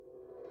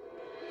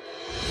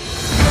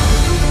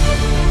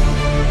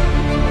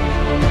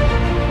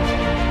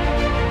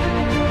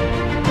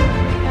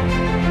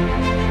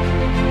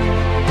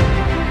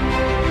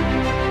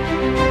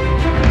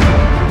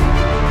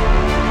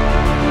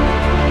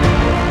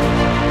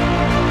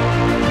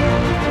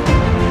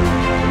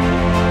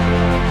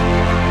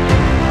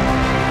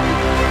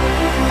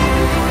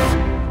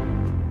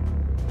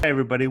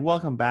everybody.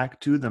 Welcome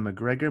back to the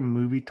McGregor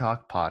Movie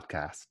Talk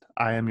podcast.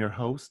 I am your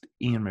host,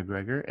 Ian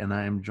McGregor, and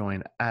I am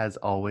joined, as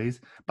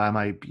always, by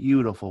my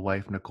beautiful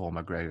wife, Nicole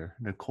McGregor.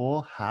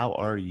 Nicole, how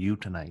are you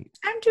tonight?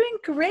 I'm doing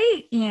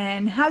great,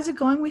 Ian. How's it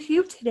going with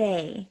you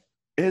today?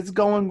 It's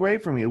going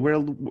great for me. We're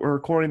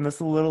recording this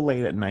a little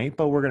late at night,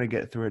 but we're going to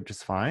get through it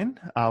just fine.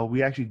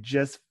 We actually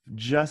just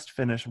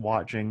finished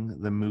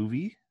watching the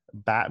movie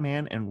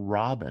Batman and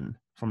Robin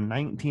from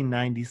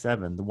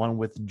 1997, the one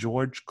with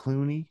George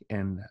Clooney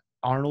and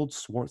Arnold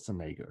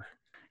Schwarzenegger.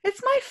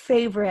 It's my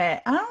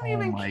favorite. I don't Oh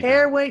even my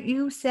care God. what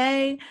you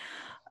say.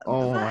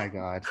 Oh But my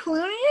God.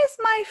 Clooney is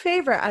my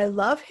favorite. I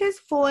love his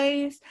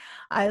voice.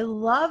 I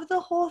love the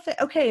whole thing.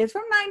 Okay, it's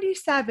from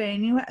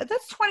 97.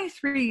 That's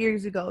 23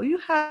 years ago. You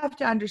have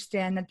to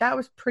understand that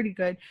was pretty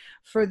good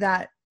for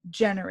that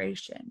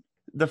generation.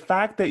 The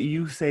fact that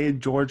you say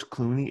George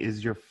Clooney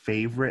is your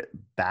favorite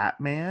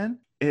Batman,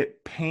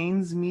 it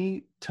pains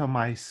me to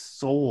my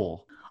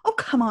soul. Oh,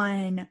 come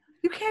on.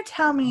 You can't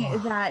tell me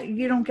that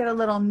you don't get a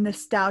little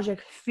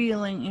nostalgic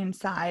feeling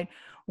inside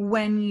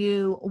when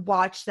you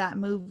watch that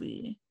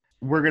movie.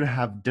 We're going to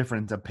have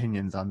different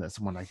opinions on this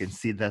one. I can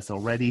see this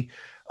already.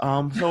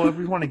 So if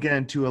we want to get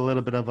into a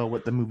little bit of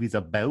what the movie's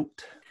about.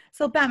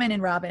 So Batman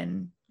and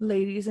Robin,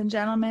 ladies and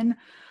gentlemen,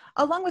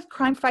 along with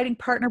crime-fighting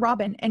partner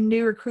Robin and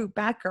new recruit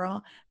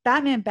Batgirl,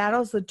 Batman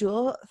battles the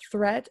dual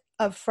threat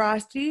of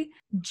Frosty,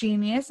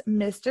 genius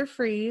Mr.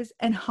 Freeze,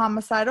 and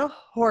homicidal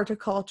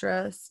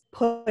horticulturist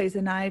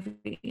Poison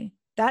Ivy.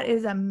 That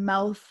is a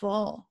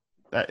mouthful.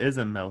 That is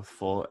a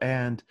mouthful.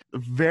 And the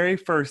very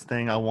first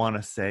thing I want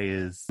to say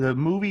is the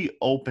movie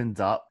opens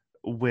up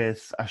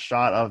with a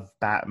shot of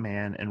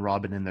Batman and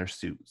Robin in their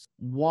suits.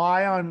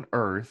 Why on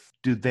earth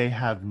do they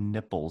have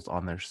nipples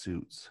on their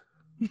suits?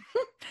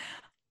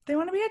 They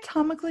want to be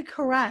atomically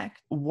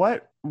correct.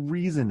 What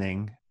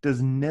reasoning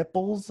does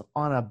nipples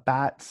on a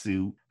bat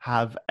suit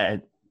have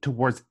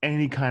towards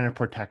any kind of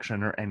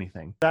protection or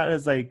anything? That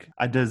is like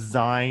a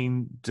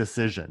design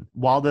decision.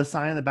 While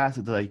designing the bat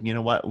suit, they're like, you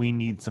know what? We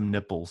need some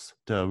nipples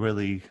to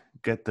really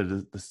get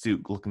the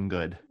suit looking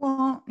good.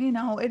 Well,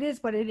 it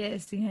is what it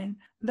is, Ian.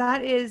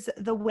 That is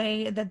the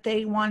way that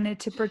they wanted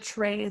to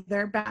portray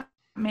their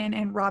Batman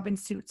and Robin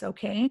suits,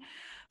 okay?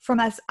 From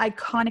this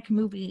iconic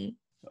movie.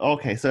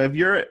 Okay, so if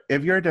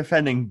you're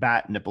defending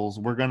bat nipples,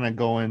 we're gonna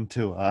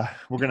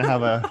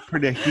have a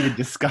pretty heated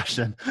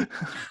discussion.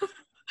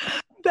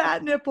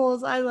 Bat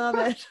nipples, I love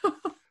it.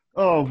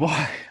 Oh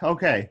boy.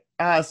 Okay.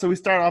 So we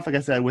start off, like I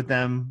said, with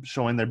them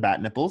showing their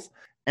bat nipples,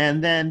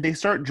 and then they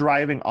start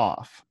driving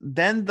off.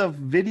 Then the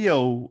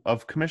video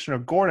of Commissioner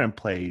Gordon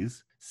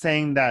plays,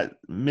 saying that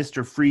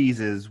Mr.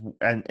 Freeze is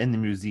in the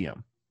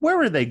museum. Where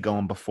were they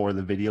going before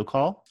the video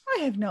call?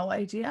 I have no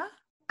idea.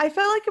 I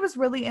felt like it was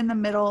really in the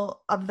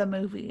middle of the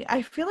movie.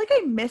 I feel like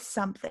I missed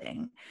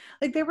something.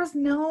 Like there was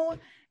no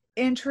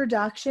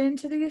introduction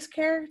to these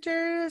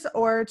characters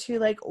or to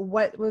like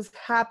what was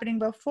happening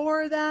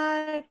before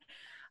that.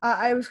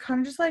 I was kind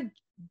of just like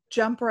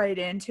jump right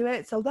into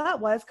it. So that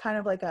was kind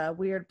of like a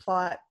weird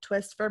plot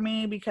twist for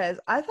me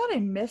because I thought I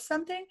missed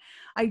something.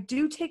 I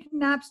do take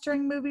naps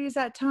during movies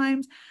at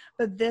times,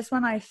 but this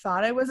one I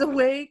thought I was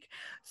awake.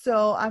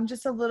 So I'm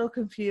just a little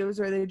confused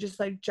where they just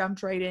like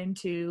jumped right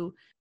into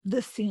the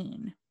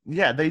scene.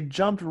 Yeah, they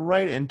jumped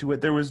right into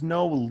it. There was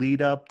no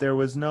lead up. There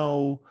was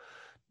no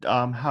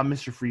how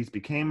Mr. Freeze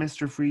became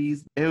Mr.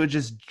 Freeze. It would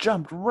just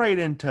jumped right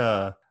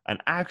into an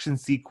action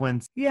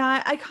sequence.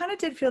 Yeah, I kind of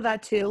did feel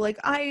that too. Like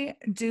I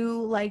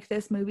do like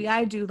this movie.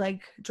 I do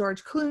like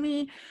George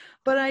Clooney,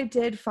 but I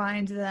did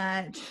find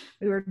that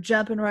we were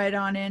jumping right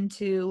on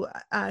into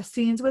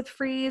scenes with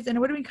Freeze, and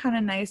it would have been kind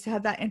of nice to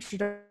have that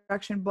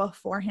introduction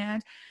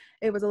beforehand.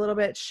 It was a little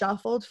bit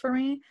shuffled for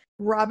me.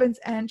 Robin's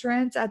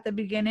entrance at the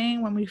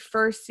beginning when we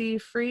first see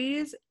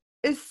Freeze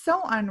is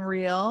so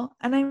unreal.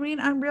 And I mean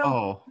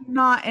unreal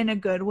not in a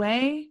good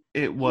way.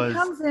 It was. He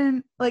comes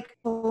in like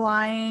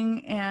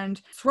flying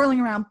and swirling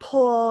around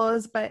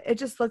poles, but it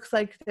just looks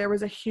like there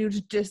was a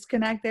huge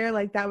disconnect there.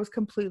 Like that was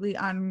completely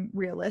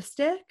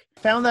unrealistic.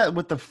 Found that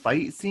with the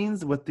fight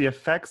scenes, with the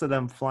effects of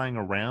them flying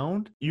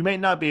around, you may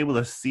not be able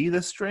to see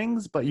the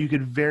strings, but you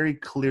could very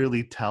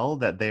clearly tell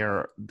that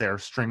there are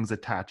strings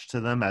attached to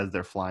them as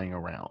they're flying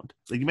around.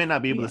 Like you may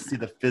not be able to see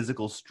the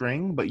physical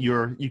string, but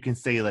you can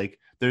say like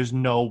there's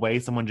no way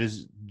someone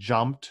just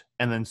jumped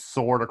and then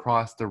soared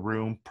across the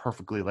room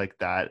perfectly like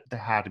that. They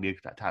had to be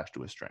attached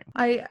to a string.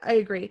 I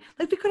agree.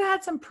 Like they could have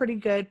had some pretty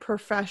good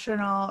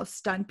professional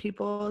stunt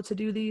people to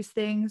do these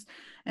things,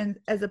 and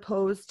as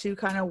opposed to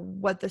kind of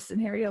what the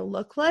scenario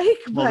looked like.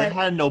 Well, they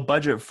had no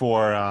budget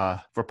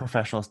for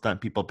professional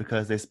stunt people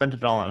because they spent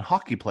it all on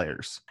hockey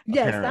players.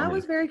 Yes, apparently. that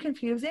was very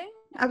confusing.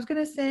 I was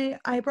going to say,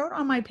 I wrote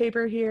on my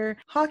paper here,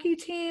 hockey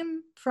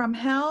team from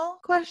hell,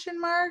 question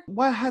mark.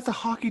 What has a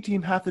hockey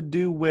team have to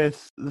do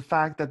with the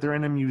fact that they're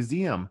in a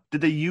museum?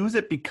 Did they use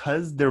it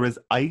because there was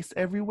ice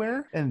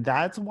everywhere? And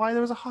that's why there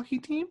was a hockey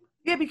team?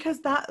 Yeah, because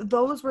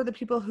those were the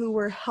people who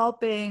were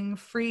helping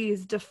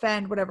Freeze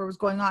defend whatever was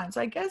going on. So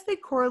I guess they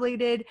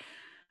correlated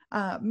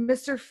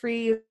Mr.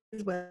 Freeze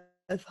with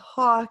with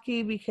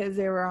hockey because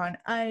they were on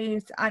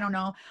ice. I don't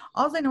know.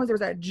 All I know is there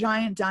was a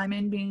giant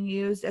diamond being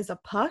used as a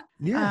puck.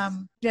 Yes.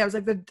 Yeah, it was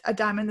like a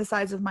diamond the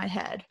size of my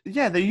head.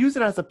 Yeah, they use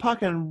it as a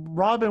puck, and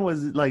Robin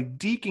was like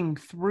deking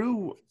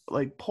through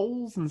like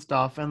poles and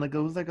stuff, and like it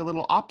was like a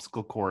little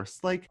obstacle course.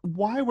 Like,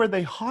 why were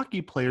they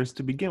hockey players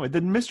to begin with?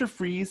 Did Mr.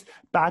 Freeze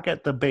back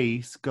at the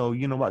base go,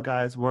 you know what,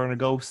 guys, we're gonna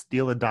go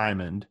steal a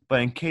diamond, but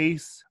in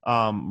case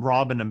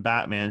Robin and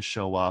Batman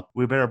show up,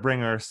 we better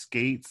bring our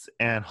skates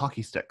and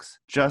hockey sticks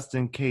just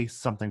in case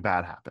something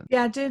bad happens.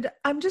 Yeah,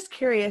 I'm just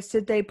curious,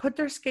 did they put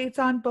their skates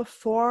on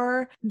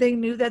before they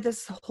knew that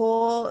this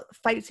whole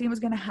fight scene was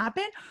going to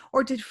happen?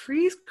 Or did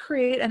Freeze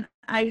create an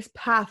ice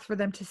path for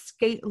them to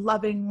skate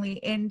lovingly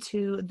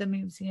into the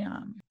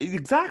museum?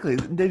 Exactly.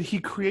 Did he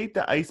create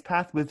the ice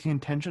path with the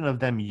intention of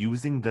them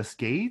using the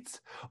skates?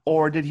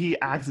 Or did he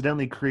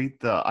accidentally create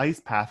the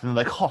ice path and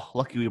like, oh,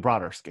 lucky we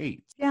brought our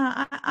skates?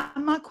 Yeah,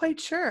 I'm not quite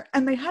sure.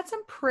 And they had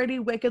some pretty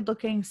wicked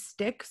looking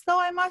sticks,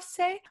 though, I must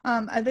say.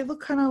 They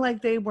look kind of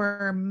like they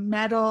were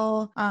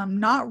metal,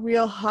 not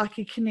real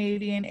hockey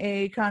Canadian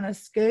A kind of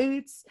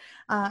skates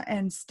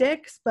and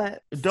sticks,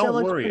 but still Don't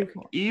looks worry. pretty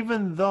cool.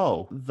 Even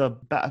though the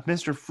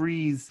Mr.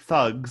 Freeze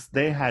thugs,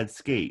 they had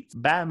skates,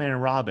 Batman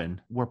and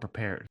Robin were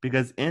prepared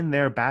because in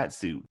their bat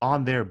suit,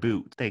 on their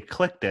boot, they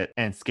clicked it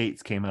and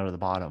skates came out of the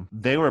bottom.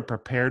 They were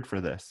prepared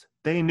for this.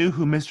 They knew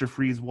who Mr.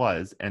 Freeze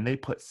was, and they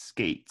put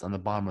skates on the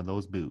bottom of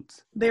those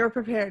boots. They were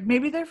prepared.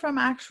 Maybe they're from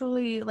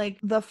actually like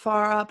the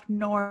far up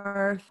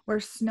north where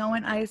snow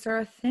and ice are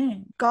a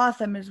thing.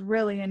 Gotham is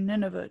really in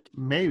Nunavut.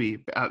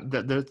 Maybe.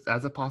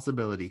 That's a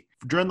possibility.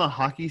 During the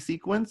hockey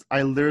sequence,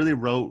 I literally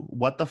wrote,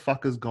 what the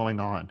fuck is going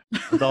on?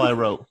 That's all I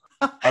wrote.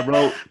 I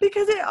wrote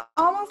because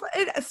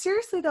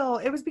seriously though,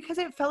 it was because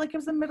it felt like it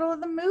was the middle of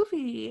the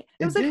movie.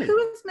 It was like, did. who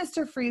is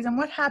Mr. Freeze and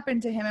what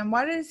happened to him and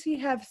why does he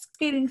have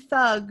skating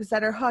thugs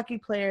that are hockey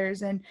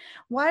players and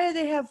why do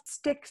they have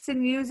sticks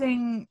and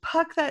using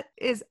puck that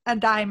is a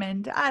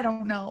diamond? I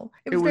don't know.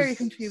 It was very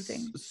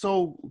confusing.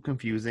 So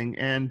confusing.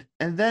 And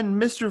then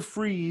Mr.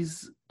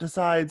 Freeze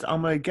decides,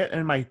 I'm going to get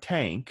in my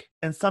tank,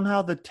 and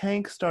somehow the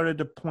tank started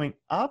to point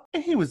up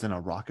and he was in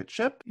a rocket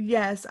ship.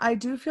 Yes, I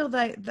do feel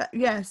that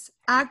yes,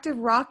 active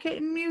rocket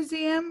in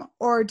museum,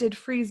 or did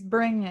Freeze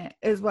bring it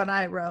is what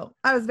I wrote.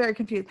 I was very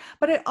confused.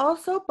 But it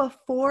also,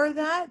 before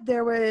that,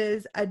 there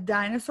was a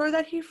dinosaur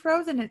that he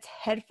froze and its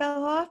head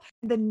fell off.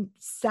 The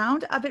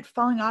sound of it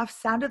falling off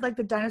sounded like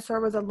the dinosaur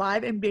was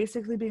alive and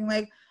basically being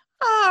like,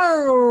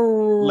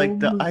 oh, Like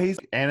the ice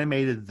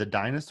animated the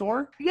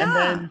dinosaur. Yeah. And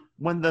then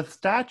when the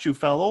statue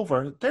fell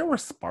over, there were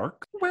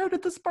sparks. Where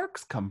did the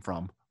sparks come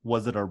from?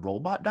 Was it a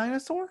robot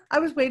dinosaur? I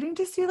was waiting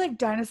to see like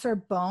dinosaur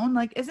bone.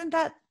 Like, isn't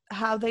that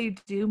how they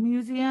do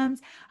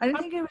museums? I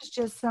didn't think it was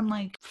just some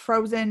like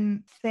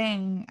frozen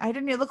thing.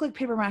 It looked like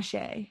paper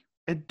mache.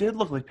 It did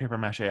look like paper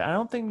mache. I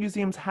don't think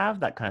museums have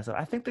that kind of stuff.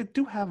 I think they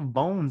do have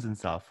bones and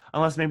stuff.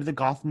 Unless maybe the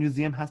Gotham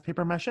Museum has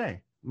paper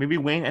mache. Maybe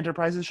Wayne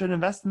Enterprises should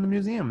invest in the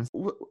museums.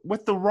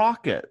 With the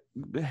rocket,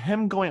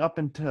 him going up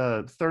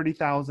into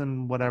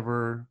 30,000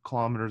 whatever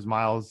kilometers,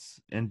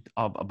 miles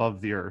above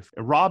the earth,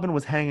 Robin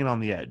was hanging on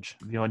the edge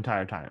the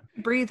entire time.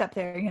 Breathe up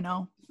there, you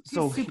know.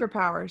 So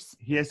superpowers.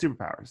 He has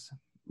superpowers.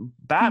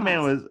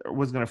 Batman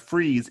was going to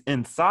freeze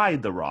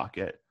inside the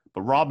rocket,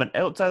 but Robin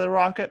outside the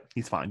rocket,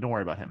 he's fine. Don't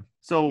worry about him.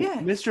 So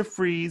Mr.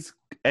 Freeze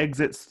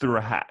exits through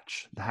a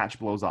hatch. The hatch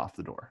blows off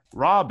the door.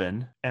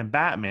 Robin and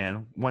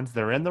Batman, once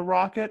they're in the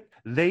rocket,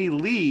 they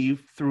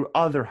leave through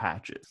other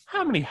hatches.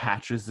 How many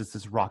hatches does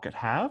this rocket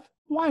have?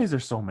 Why is there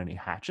so many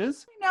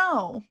hatches?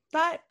 No,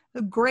 that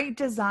great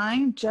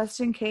design just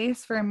in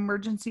case for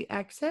emergency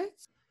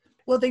exits.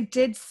 Well, they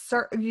did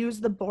use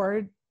the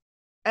board,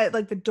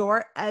 like the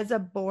door as a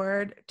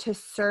board to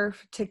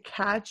surf to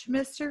catch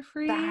Mr.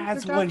 Freeze.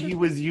 That's what he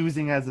was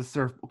using as a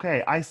surf.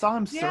 Okay, I saw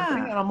him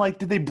surfing and I'm like,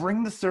 did they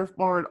bring the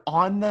surfboard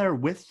on there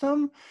with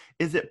them?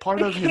 Is it part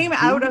of his boots? It came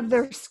out of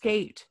their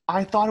skate.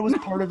 I thought it was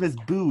part of his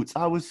boots.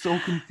 I was so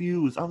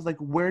confused. I was like,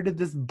 where did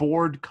this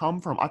board come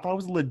from? I thought it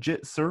was a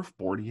legit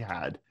surfboard he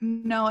had.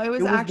 No, it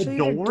was actually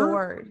a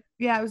door.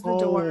 Yeah, it was the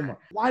door.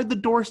 Why did the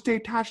door stay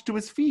attached to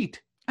his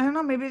feet? I don't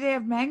know. Maybe they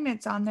have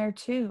magnets on there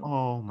too.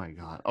 Oh my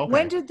God. Okay.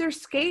 When did their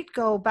skate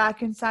go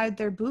back inside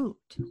their boot?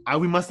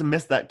 We must have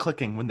missed that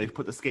clicking when they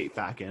put the skate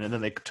back in and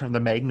then they turned the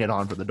magnet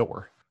on for the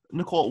door.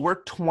 Nicole,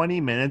 we're 20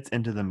 minutes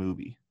into the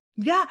movie.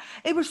 Yeah,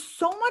 it was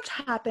so much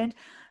happened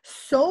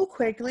so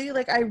quickly.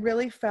 Like, I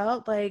really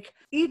felt like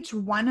each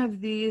one of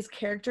these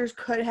characters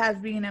could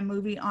have been a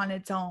movie on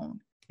its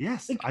own.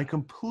 Yes, like, I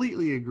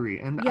completely agree.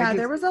 And yeah,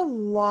 there was a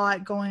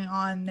lot going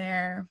on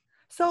there.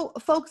 So,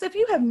 folks, if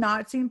you have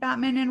not seen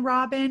Batman and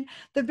Robin,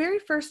 the very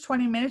first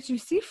 20 minutes, you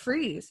see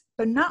Freeze.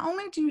 But not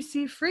only do you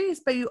see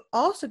Freeze, but you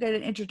also get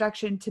an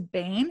introduction to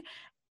Bane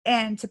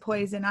and to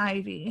Poison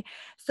Ivy.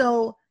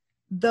 So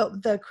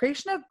the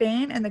creation of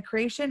Bane and the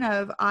creation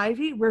of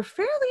Ivy were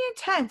fairly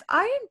intense.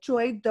 I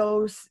enjoyed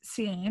those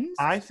scenes.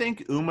 I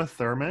think Uma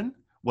Thurman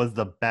was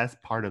the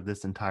best part of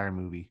this entire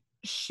movie.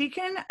 she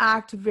can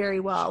act very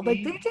well.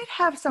 Like they She, did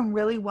have some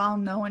really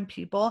well-known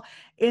people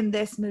in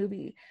this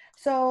movie.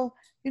 So,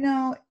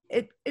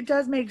 it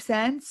does make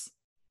sense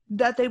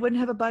that they wouldn't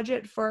have a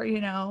budget for,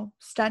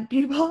 stunt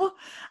people.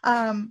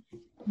 Um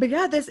but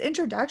yeah, this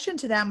introduction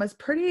to them was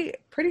pretty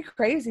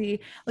crazy.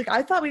 Like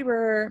I thought we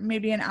were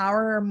maybe an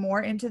hour or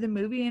more into the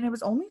movie and it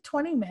was only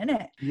 20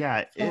 minutes.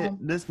 yeah, So,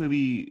 this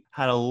movie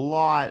had a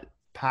lot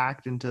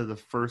packed into the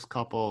first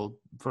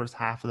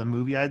half of the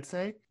movie, I'd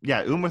say.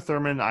 Yeah, Uma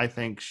Thurman, I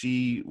think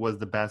she was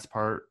the best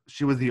part.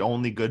 She was the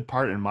only good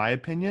part, in my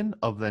opinion,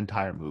 of the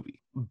entire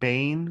movie.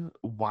 Bane,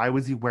 why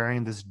was he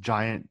wearing this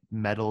giant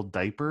metal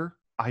diaper?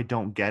 I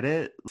don't get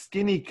it.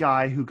 Skinny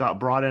guy who got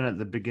brought in at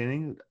the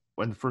beginning,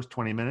 in the first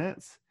 20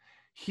 minutes,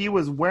 he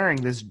was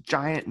wearing this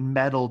giant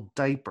metal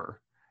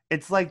diaper.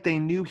 It's like they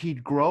knew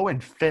he'd grow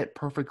and fit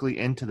perfectly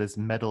into this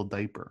metal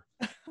diaper.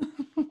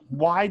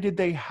 Why did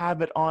they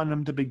have it on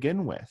him to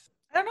begin with?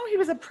 I don't know, he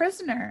was a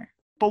prisoner.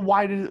 But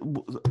why did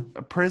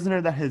a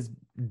prisoner that his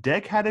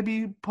dick had to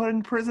be put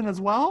in prison as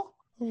well?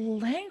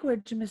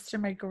 Language, Mr.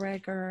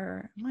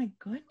 McGregor. My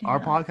goodness. Our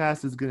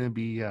podcast is going to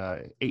be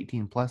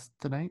 18 plus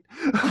tonight.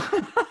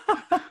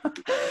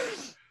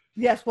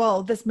 Yes,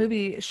 well, this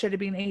movie should have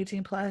been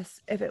 18 plus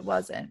if it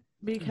wasn't,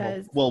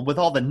 because well, with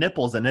all the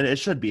nipples in it, it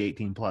should be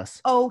 18 plus.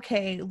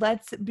 okay,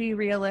 let's be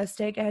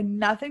realistic. It had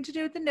nothing to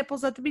do with the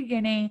nipples at the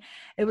beginning.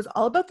 It was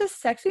all about the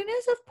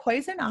sexiness of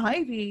Poison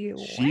Ivy.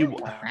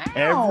 Wow.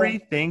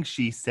 Everything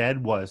she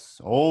said was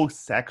so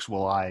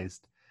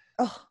sexualized.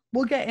 Oh,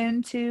 we'll get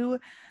into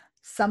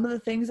some of the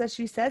things that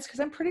she says because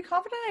I'm pretty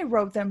confident I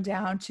wrote them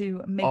down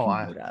to make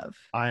note of.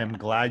 I am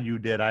glad you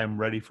did. I am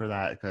ready for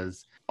that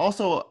because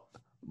also,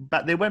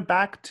 but they went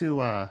back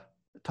to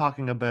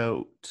talking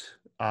about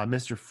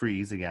Mr.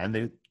 Freeze again.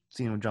 They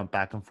seem to jump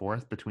back and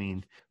forth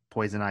between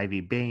Poison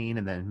Ivy, Bane,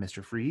 and then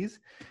Mr. Freeze,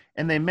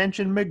 and they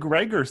mentioned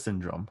McGregor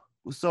syndrome.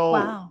 So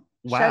wow,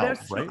 shout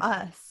outs to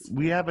us.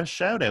 We have a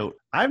shout out.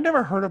 I've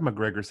never heard of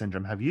McGregor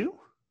syndrome. Have you?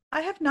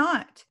 I have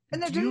not.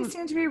 And there didn't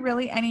seem to be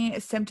really any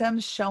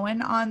symptoms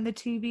showing on the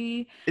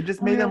TV. It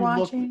just made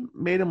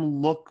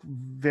him look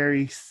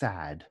very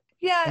sad.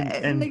 Yeah,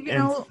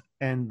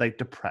 and like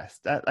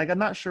depressed. Like I'm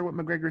not sure what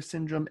McGregor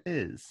syndrome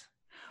is.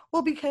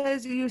 Well,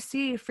 because you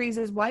see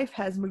Freeze's wife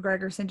has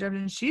McGregor syndrome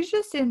and she's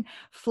just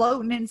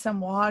floating in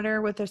some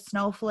water with a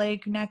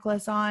snowflake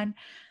necklace on.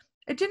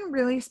 It didn't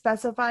really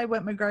specify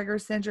what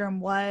McGregor syndrome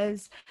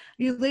was.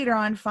 You later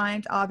on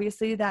find,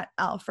 obviously, that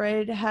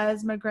Alfred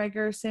has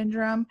McGregor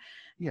syndrome,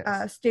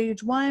 yes.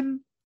 Stage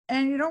 1,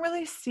 and you don't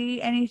really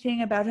see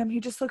anything about him. He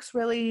just looks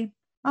really,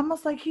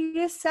 almost like he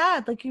is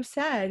sad, like you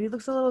said. He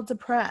looks a little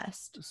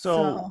depressed.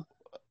 So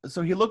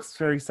he looks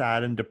very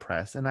sad and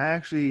depressed, and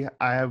I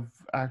have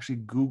actually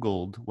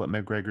Googled what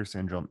McGregor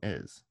syndrome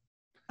is.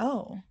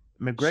 Oh.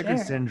 McGregor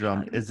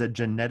syndrome is a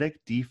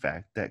genetic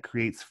defect that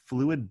creates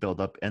fluid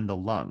buildup in the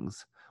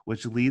lungs,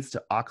 which leads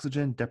to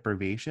oxygen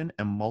deprivation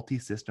and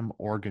multi-system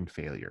organ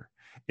failure.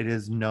 It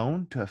is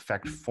known to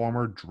affect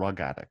former drug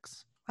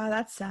addicts. Wow,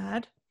 that's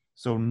sad.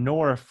 So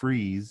Nora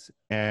Freeze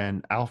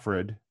and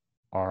Alfred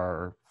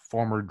are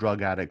former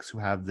drug addicts who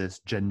have this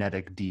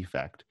genetic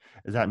defect.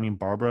 Does that mean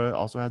Barbara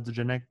also has the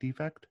genetic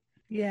defect?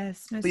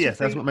 Yes. But yes,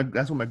 that's what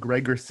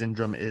McGregor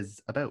syndrome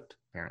is about,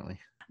 apparently.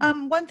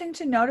 One thing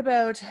to note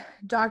about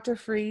Dr.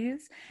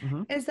 Freeze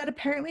is that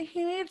apparently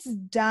he needs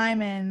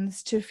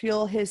diamonds to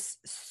fuel his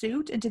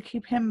suit and to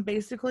keep him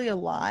basically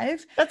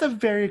alive. That's a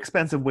very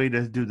expensive way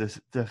to do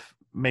this, to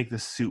make the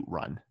suit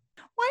run.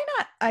 Why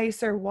not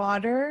ice or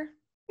water?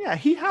 Yeah,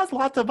 he has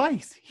lots of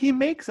ice. He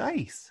makes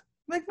ice.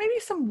 Like maybe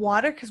some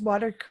water because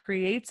water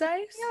creates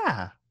ice?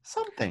 Yeah,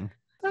 something.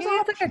 He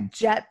needs like a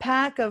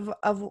jetpack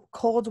of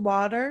cold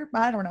water.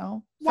 I don't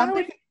know.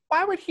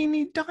 Why would he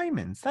need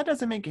diamonds? That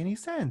doesn't make any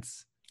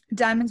sense.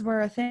 Diamonds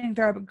were a thing.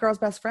 They're a girl's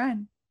best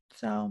friend.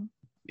 So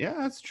yeah,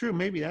 that's true.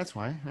 Maybe that's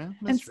why. Yeah,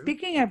 and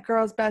speaking of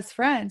girls' best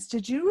friends,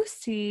 did you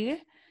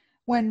see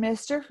when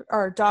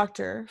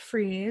Dr.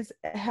 Freeze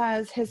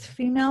has his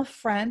female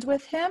friend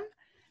with him?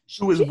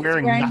 She was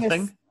wearing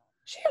nothing.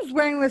 She was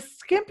wearing the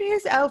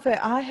skimpiest outfit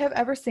I have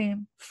ever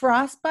seen.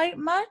 Frostbite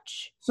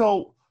much?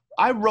 So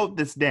I wrote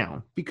this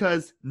down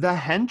because the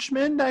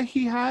henchmen that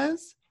he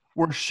has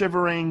were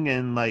shivering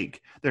and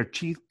like their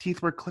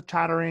teeth were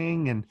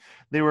chattering and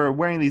they were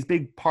wearing these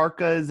big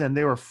parkas and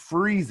they were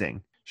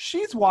freezing.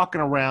 She's walking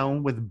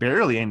around with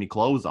barely any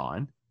clothes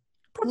on.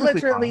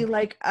 Literally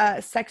like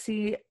a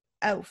sexy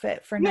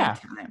outfit for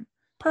nighttime.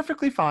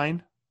 Perfectly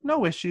fine.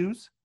 No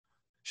issues.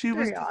 She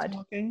was odd.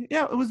 Talking.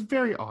 Yeah, it was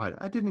very odd.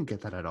 I didn't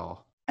get that at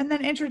all. And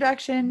then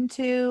introduction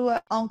to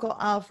Uncle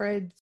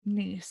Alfred's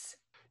niece.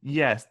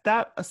 Yes,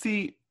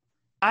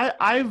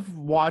 I've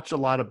watched a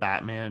lot of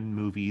Batman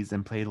movies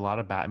and played a lot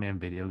of Batman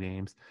video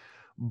games.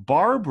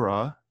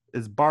 Barbara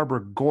is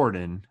Barbara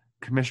Gordon,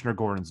 Commissioner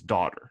Gordon's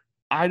daughter.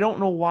 I don't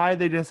know why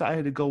they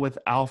decided to go with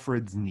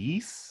Alfred's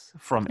niece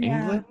from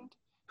England,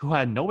 who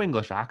had no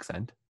English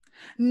accent.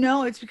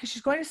 No, it's because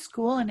she's going to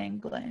school in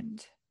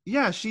England.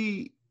 Yeah,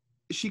 she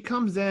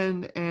comes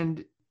in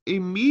and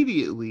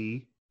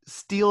immediately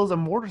steals a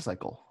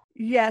motorcycle.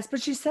 Yes,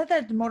 but she said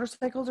that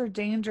motorcycles are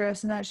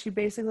dangerous and that she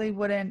basically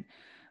wouldn't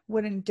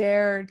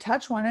dare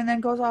touch one, and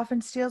then goes off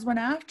and steals one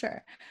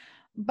after.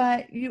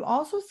 But you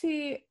also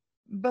see,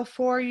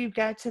 before you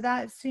get to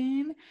that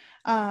scene,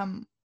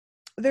 um,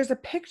 there's a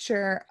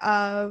picture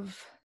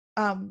of,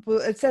 well,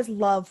 it says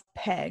Love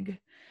Peg,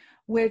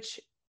 which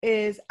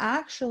is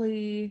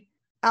actually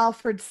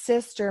Alfred's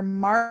sister,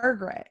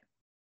 Margaret.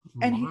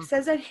 And he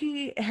says that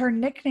her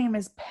nickname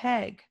is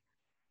Peg.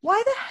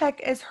 Why the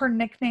heck is her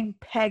nickname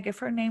Peg if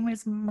her name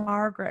is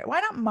Margaret? Why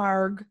not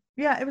Marg?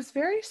 Yeah, it was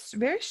very,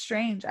 very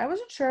strange. I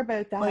wasn't sure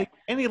about that. Like,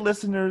 any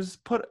listeners,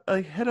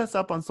 hit us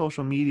up on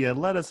social media.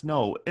 Let us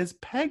know. Is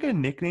Peg a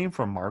nickname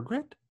for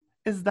Margaret?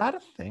 Is that a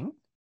thing?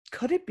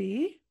 Could it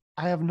be?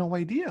 I have no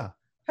idea.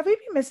 Have we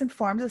been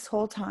misinformed this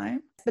whole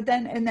time? But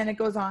then it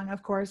goes on,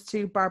 of course,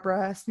 to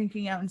Barbara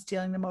sneaking out and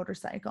stealing the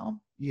motorcycle.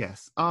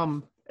 Yes.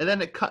 And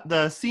then it cut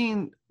the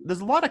scene. There's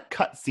a lot of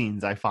cut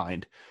scenes, I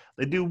find.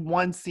 They do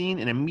one scene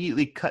and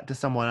immediately cut to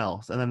someone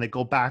else, and then they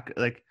go back.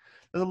 Like,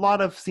 there's a lot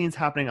of scenes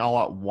happening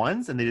all at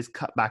once, and they just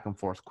cut back and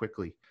forth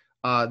quickly.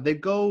 They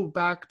go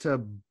back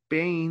to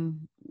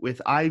Bane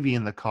with Ivy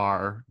in the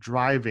car,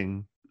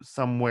 driving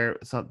somewhere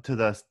to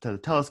the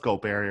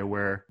telescope area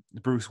where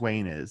Bruce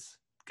Wayne is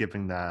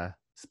giving the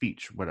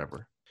speech,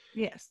 whatever.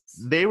 Yes.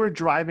 They were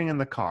driving in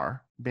the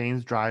car.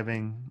 Bane's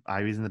driving,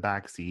 Ivy's in the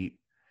back seat,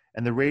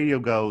 and the radio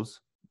goes,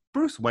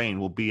 Bruce Wayne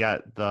will be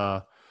at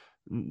the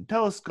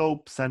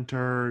telescope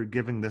center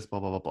giving this blah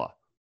blah blah blah.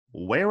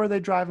 Where were they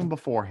driving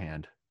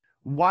beforehand?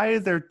 Why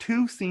is there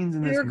two scenes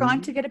in this They were movie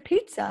gone to get a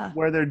pizza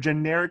where they're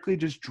generically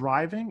just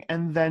driving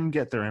and then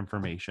get their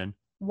information?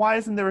 Why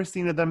isn't there a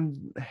scene of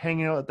them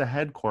hanging out at the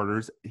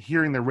headquarters,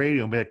 hearing the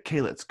radio and be like,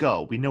 okay, let's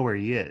go, we know where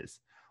he is?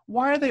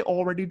 Why are they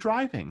already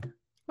driving?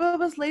 Well, it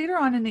was later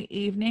on in the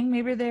evening.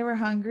 Maybe they were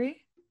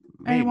hungry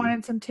and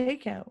wanted some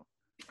takeout.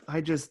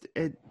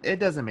 It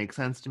doesn't make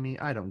sense to me.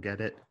 I don't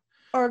get it.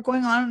 Or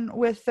going on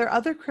with their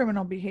other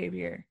criminal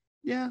behavior.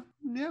 Yeah,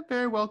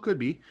 very well could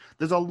be.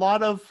 There's a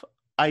lot of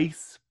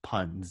ice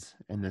puns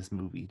in this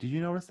movie. Did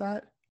you notice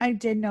that? I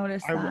did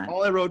notice that.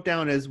 All I wrote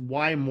down is,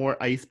 why more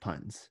ice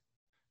puns?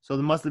 So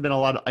there must have been a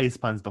lot of ice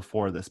puns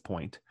before this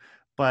point.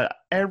 But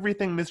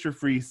everything Mr.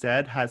 Freeze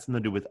said had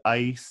something to do with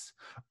ice,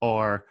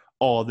 or,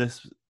 oh,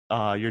 this,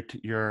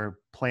 your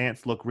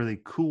plants look really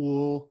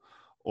cool,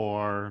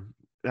 or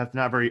that's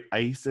not very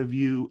ice of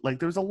you. Like,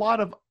 there's a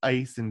lot of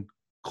ice and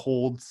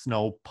cold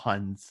snow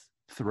puns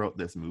throughout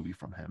this movie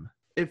from him.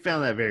 I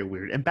found that very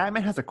weird. And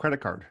Batman has a credit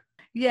card.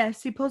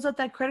 Yes, he pulls out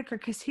that credit card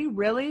because he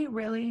really,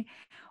 really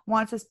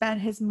wants to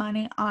spend his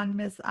money on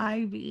Miss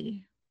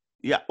Ivy.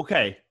 Yeah,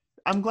 okay.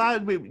 I'm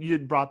glad you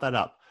brought that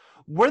up.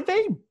 Were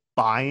they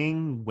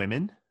buying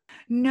women?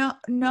 No.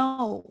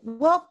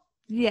 Well,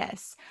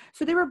 yes.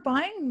 So they were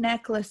buying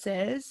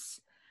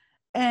necklaces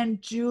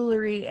and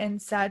jewelry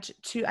and such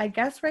to, I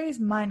guess, raise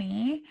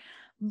money.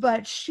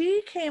 But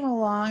she came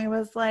along and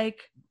was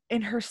like,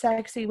 in her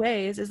sexy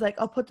ways, is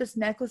like, I'll put this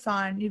necklace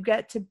on. You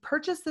get to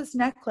purchase this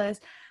necklace,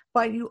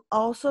 but you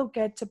also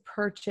get to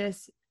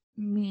purchase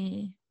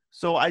me.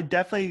 So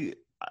that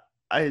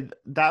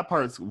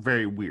part's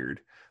very weird.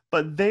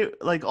 But they,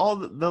 like, all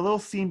the little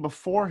scene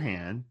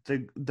beforehand,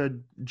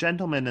 the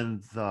gentlemen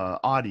in the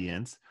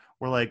audience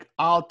were like,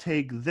 I'll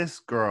take this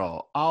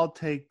girl, I'll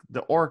take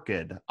the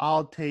orchid,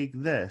 I'll take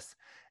this.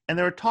 And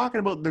they were talking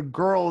about the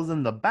girls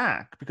in the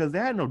back because they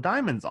had no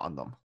diamonds on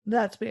them.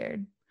 That's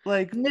weird.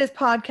 Like, this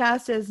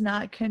podcast does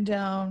not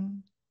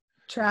condone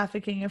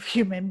trafficking of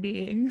human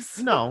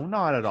beings. No,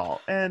 not at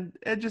all. And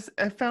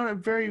I found it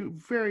very,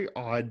 very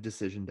odd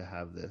decision to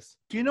have this.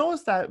 Do you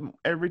notice that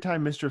every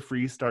time Mr.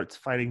 Freeze starts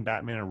fighting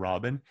Batman and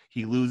Robin,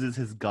 he loses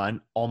his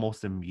gun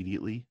almost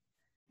immediately?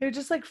 It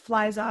just like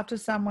flies off to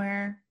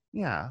somewhere.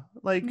 Yeah.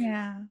 Like,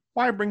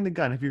 why bring the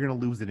gun if you're going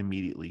to lose it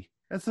immediately?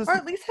 Or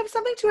at least have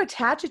something to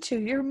attach it to.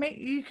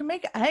 You can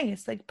make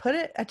ice, like put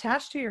it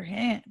attached to your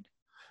hand.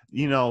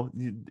 You know,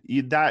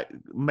 that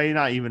may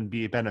not even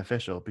be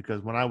beneficial,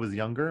 because when I was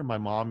younger, my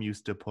mom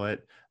used to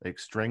put like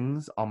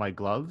strings on my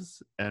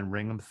gloves and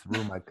ring them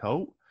through my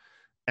coat,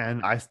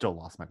 and I still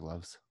lost my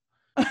gloves.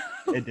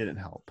 It didn't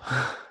help.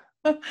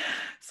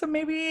 So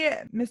maybe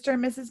Mr.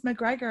 and Mrs.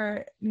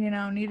 McGregor,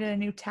 needed a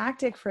new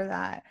tactic for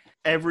that.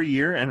 Every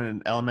year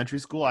in elementary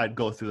school, I'd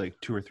go through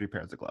like 2 or 3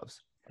 pairs of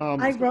gloves.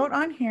 I wrote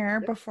on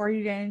here, before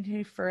you get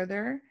any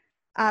further,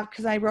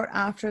 because I wrote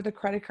after the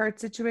credit card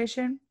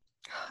situation,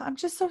 I'm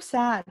just so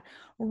sad.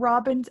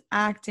 Robin's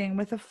acting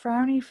with a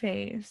frowny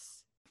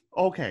face.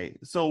 Okay,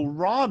 so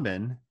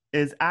Robin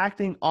is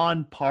acting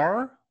on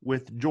par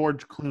with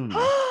George Clooney.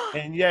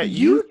 And yet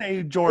you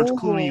say George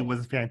Clooney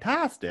was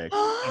fantastic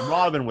and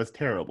Robin was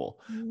terrible.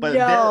 But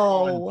they're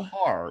on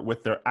par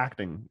with their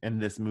acting in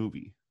this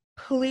movie.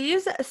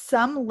 Please,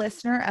 some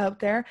listener out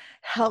there,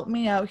 help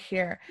me out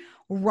here.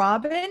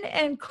 Robin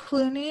and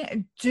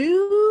Clooney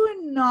do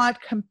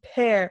not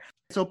compare.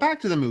 So back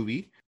to the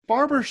movie.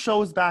 Barbara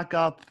shows back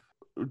up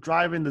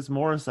driving this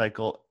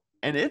motorcycle,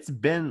 and it's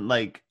been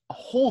like a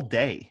whole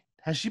day.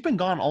 Has she been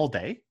gone all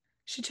day?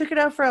 She took it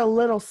out for a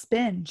little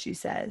spin, she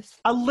says.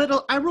 I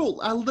wrote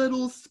a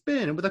little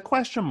spin with a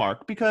question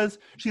mark because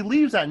she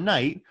leaves at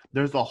night.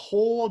 There's a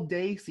whole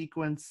day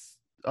sequence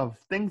of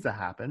things that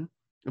happen.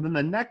 And then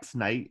the next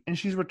night, and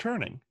she's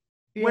returning.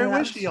 Yeah, Where that was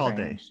was she all day?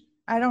 strange.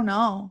 I don't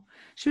know.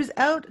 She was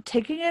out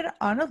taking it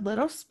on a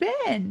little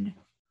spin.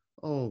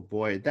 Oh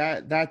boy,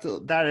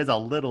 that is a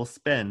little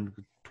spin.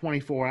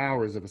 24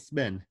 hours of a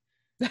spin.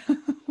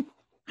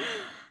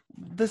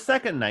 The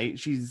second night,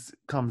 she's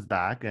comes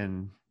back,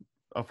 and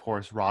of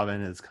course,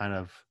 Robin is kind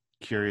of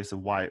curious of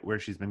where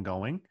she's been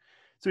going.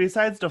 So he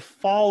decides to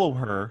follow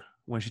her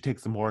when she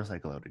takes the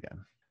motorcycle out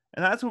again.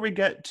 And that's where we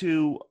get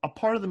to a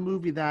part of the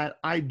movie that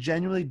I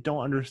genuinely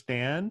don't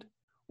understand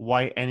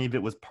why any of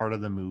it was part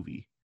of the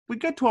movie. We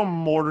get to a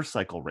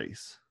motorcycle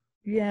race.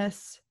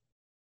 Yes.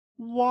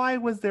 Why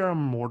was there a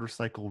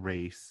motorcycle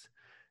race?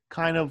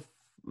 Kind of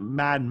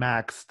Mad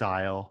Max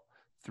style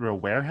through a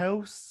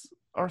warehouse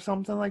or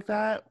something like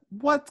that?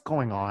 What's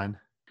going on?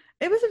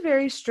 It was a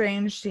very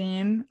strange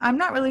scene. I'm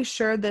not really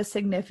sure the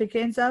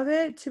significance of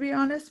it, to be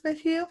honest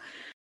with you.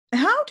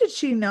 How did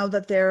she know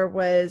that there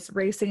was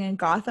racing in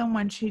Gotham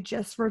when she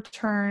just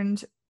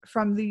returned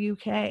from the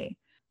UK?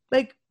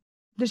 Like,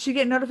 did she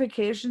get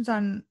notifications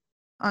on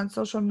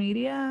social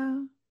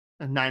media?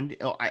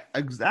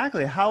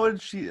 Exactly. How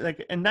would she, like,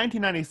 in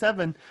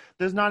 1997,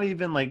 there's not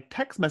even like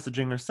text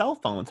messaging or cell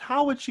phones.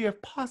 How would she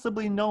have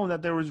possibly known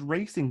that there was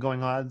racing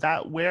going on at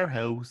that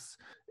warehouse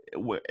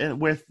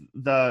with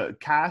the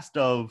cast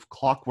of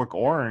Clockwork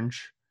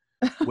Orange,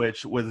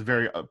 which was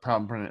very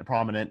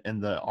prominent in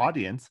the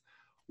audience?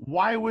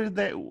 How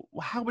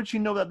would she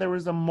know that there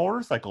was a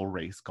motorcycle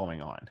race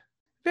going on?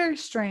 Very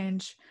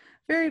strange.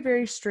 Very,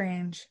 very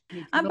strange.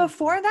 Makes And no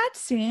before that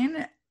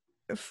scene,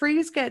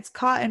 Freeze gets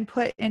caught and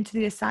put into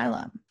the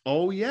asylum.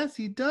 Oh yes,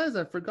 he does.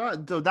 I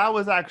forgot. So that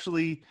was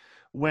actually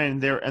when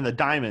they're in the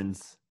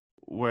diamonds,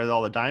 where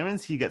all the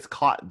diamonds, he gets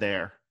caught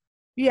there.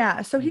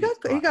 Yeah, so He gets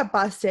he caught. got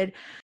busted.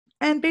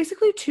 And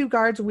basically two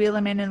guards wheel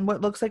him in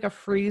what looks like a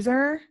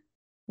freezer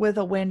with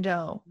a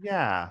window.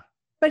 Yeah.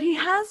 But he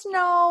has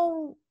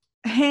no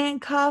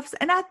handcuffs.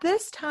 And at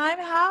this time,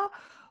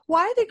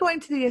 why are they going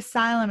to the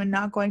asylum and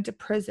not going to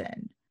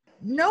prison?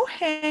 No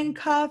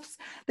handcuffs.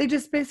 They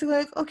just basically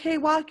like, okay,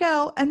 walk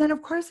out. And then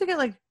of course they get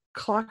like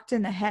clocked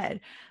in the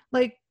head.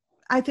 Like,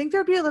 I think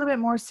there'd be a little bit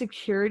more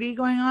security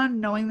going on,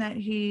 knowing that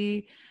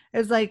he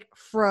is like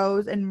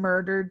froze and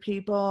murdered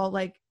people.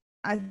 Like,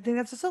 I think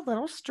that's just a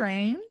little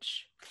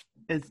strange.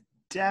 It's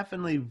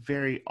definitely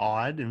very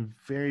odd and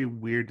very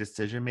weird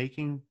decision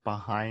making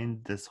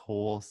behind this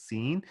whole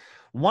scene.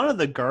 One of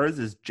the guards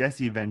is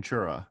Jesse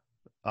Ventura,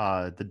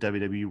 the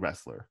WWE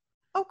wrestler.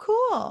 Oh,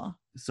 cool.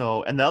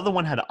 So, and the other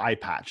one had an eye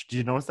patch. Did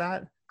you notice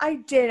that? I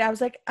did. I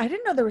was like, I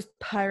didn't know there was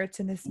pirates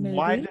in this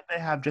Why movie. did they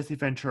have Jesse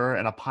Ventura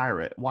and a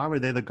pirate? Why were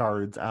they the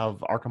guards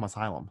of Arkham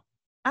Asylum?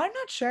 I'm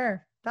not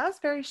sure. That was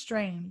very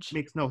strange.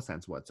 Makes no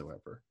sense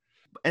whatsoever.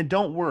 And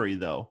don't worry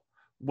though,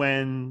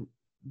 when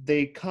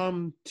they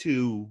come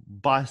to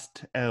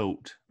bust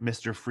out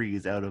Mr.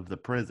 Freeze out of the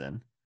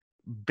prison,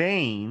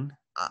 Bane,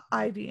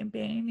 Ivy and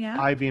Bane, yeah.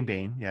 Ivy and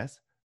Bane, yes,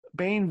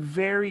 Bane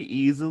very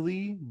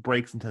easily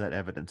breaks into that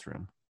evidence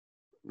room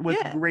with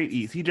Yeah. great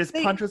ease. He just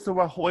They punches through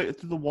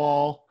the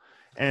wall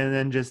and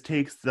then just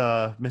takes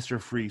the Mr.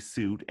 Freeze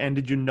suit. And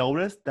did you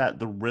notice that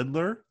the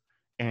Riddler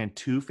and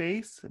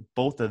Two-Face,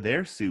 both of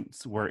their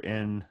suits were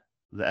in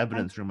the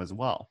evidence room as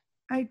well?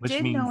 I Which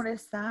did means,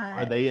 notice are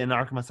that. they in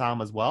Arkham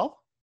Asylum as well?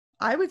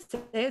 I would say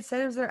it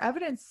said it was their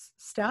evidence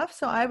stuff,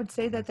 so I would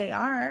say that they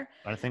are.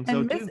 I think so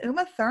And Miss too.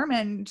 Uma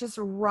Thurman just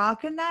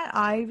rocking that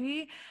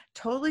Ivy,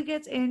 totally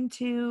gets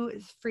into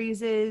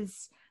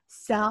Freeze's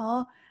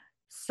cell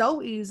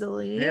so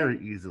easily Very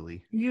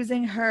easily.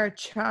 using her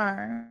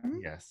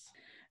charm. Yes.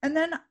 And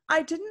then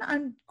I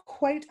didn't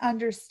quite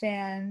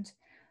understand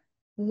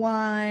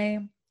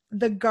why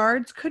the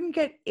guards couldn't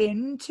get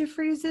into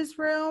Freeze's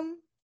room.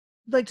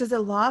 Like, does it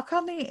lock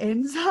on the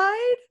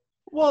inside?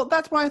 Well,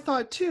 that's what I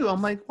thought too.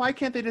 I'm like, why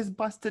can't they just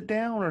bust it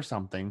down or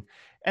something?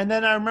 And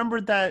then I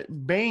remembered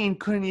that Bane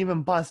couldn't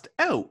even bust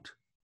out,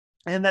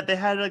 and that they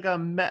had like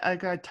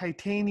a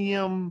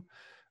titanium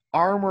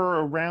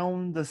armor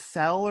around the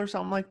cell or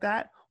something like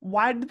that.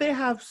 Why did they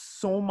have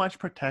so much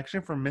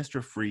protection from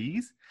Mr.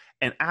 Freeze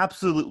and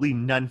absolutely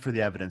none for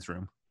the evidence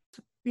room?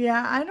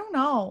 Yeah, I don't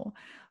know.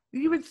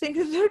 You would think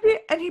that there'd be,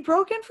 and he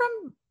broke in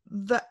from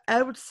the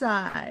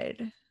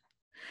outside.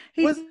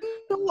 He Was didn't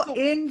go so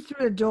in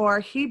through the door,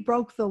 he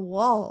broke the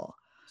wall.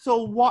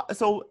 so what?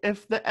 So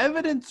if the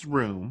evidence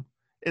room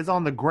is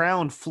on the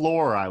ground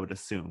floor, I would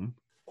assume,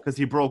 because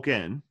he broke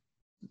in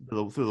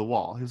through the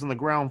wall. He was on the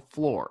ground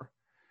floor.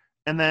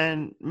 And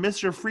then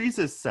Mr.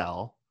 Freeze's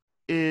cell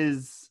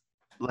is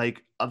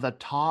like the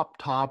top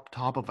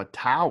of a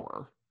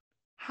tower.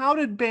 How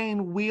did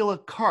Bane wheel a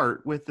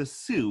cart with the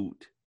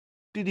suit?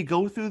 Did he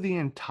go through the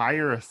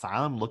entire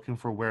asylum looking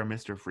for where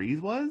Mr.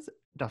 Freeze was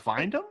to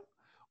find him?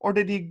 Or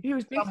did he He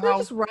was basically somehow,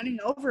 just running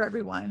over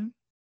everyone.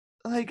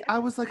 like, I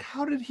was like,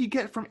 how did he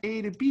get from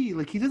A to B?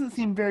 Like, he doesn't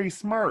seem very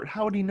smart.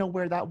 How would he know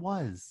where that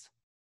was?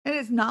 And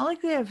it's not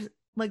like they have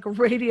like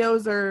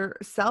radios or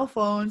cell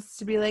phones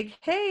to be like,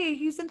 hey,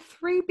 he's in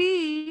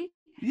 3B.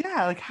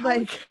 Yeah, like how?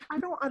 Like, I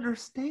don't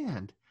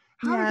understand.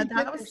 How did yeah,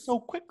 he get there so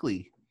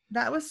quickly?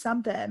 that was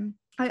something.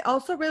 I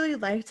also really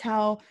liked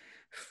how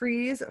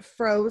Freeze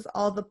froze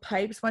all the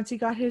pipes once he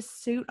got his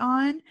suit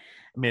on.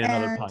 Made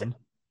another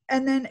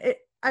And pun.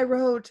 I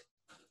wrote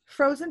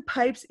frozen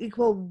pipes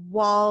equal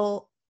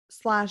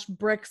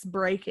wall/bricks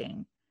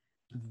breaking.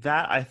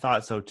 That I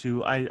thought so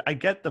too. I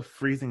get the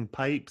freezing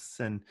pipes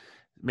and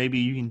maybe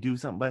you can do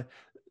something, but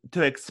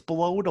to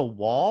explode a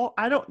wall,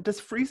 I don't.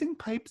 Does freezing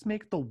pipes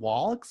make the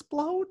wall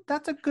explode?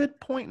 That's a good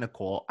point,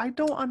 Nicole. I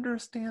don't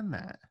understand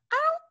that. I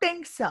don't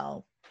think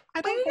so. I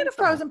When don't you get think a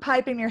so. frozen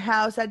pipe in your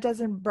house, that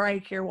doesn't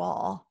break your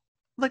wall.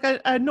 Like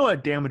I know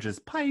it damages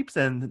pipes,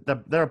 and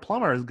their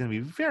plumber is going to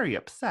be very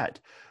upset.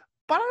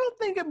 But I don't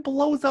think it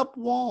blows up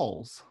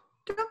walls.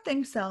 Don't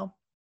think so.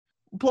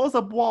 Blows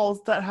up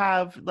walls that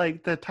have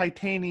like the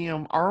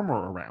titanium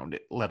armor around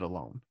it, let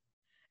alone.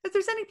 If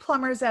there's any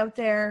plumbers out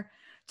there,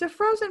 do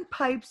frozen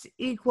pipes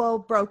equal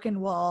broken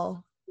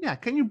wall? Yeah,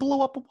 can you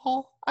blow up a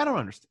wall? I don't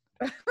understand.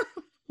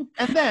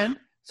 And then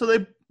so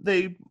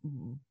they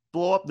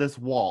blow up this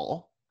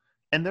wall,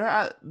 and they're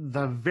at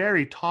the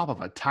very top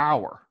of a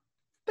tower.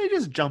 They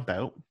just jump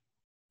out.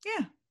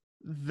 Yeah.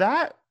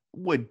 That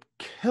would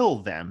kill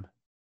them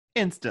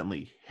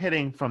instantly,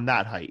 hitting from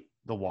that height,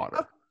 the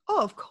water.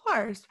 Oh, of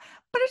course.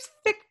 But it's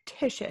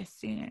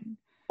fictitious, Ian.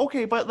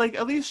 Okay, but like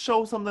at least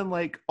show something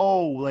like,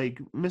 oh, like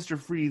Mr.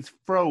 Freeze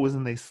froze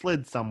and they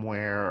slid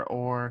somewhere,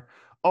 or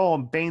oh,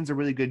 Bane's a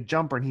really good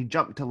jumper and he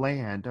jumped to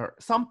land, or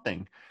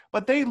something.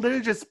 But they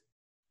literally just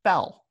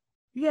fell.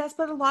 Yes,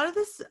 but a lot of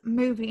this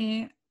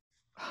movie,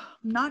 I'm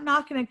not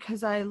knocking it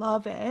because I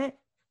love it,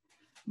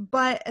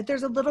 but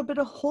there's a little bit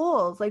of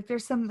holes. Like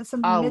there's some A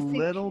missing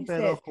little bit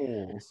pieces. of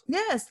holes.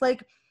 Yes,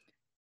 like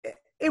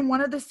in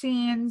one of the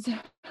scenes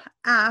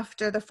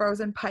after the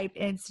frozen pipe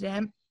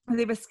incident,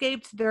 they've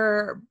escaped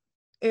their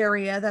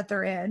area that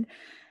they're in.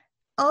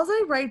 All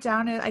I write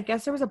down is I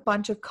guess there was a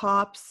bunch of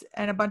cops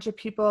and a bunch of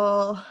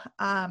people,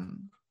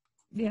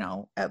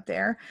 out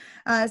there.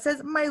 It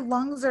says, my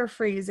lungs are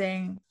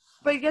freezing,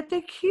 but yet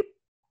they keep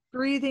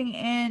breathing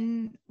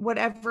in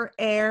whatever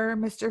air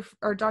Mr.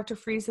 or Dr.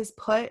 Freeze has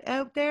put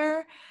out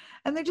there.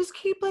 And they just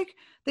keep like,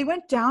 they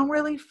went down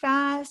really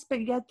fast,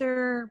 but yet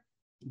they're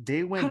They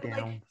kind went of like,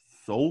 down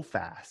so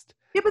fast.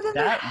 yeah, but then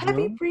they're That heavy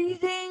room,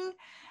 breathing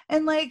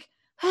and like,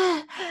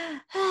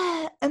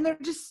 and they're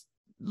just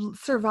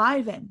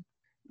surviving.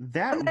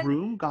 that And then,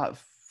 room got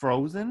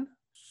frozen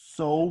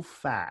so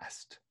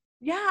fast.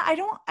 yeah, I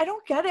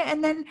don't get it.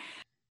 And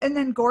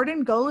then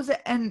Gordon goes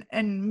and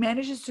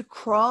manages to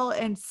crawl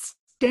and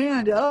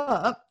stand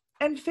up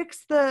and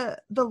fix the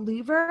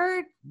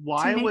lever to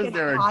Why make was it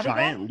there a hot again.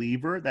 giant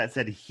lever that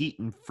said heat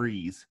and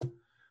freeze?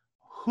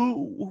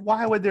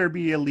 Why would there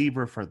be a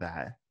lever for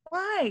that?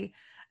 Why?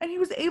 And he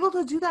was able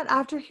to do that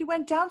after he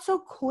went down so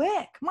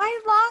quick. My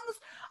lungs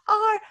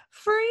are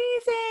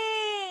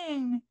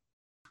freezing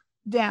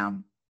down.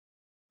 And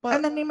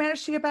But then he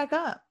managed to get back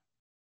up.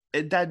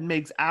 that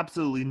makes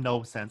absolutely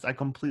no sense. I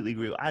completely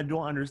agree. I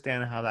don't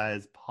understand how that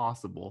is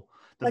possible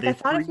that Like I they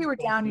thought if freeze you were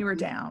so down, you were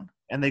quickly down.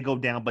 and they go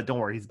down, but don't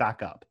worry, he's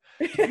back up.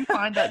 Did you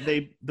find that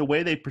the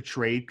way they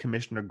portrayed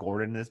Commissioner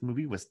Gordon in this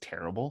movie was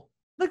terrible?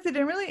 Look, they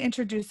didn't really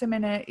introduce him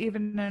in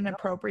even an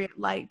appropriate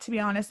light, to be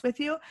honest with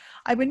you.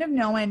 I wouldn't have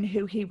known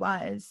who he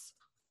was.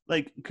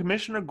 Like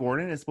Commissioner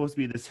Gordon is supposed to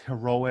be this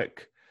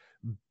heroic,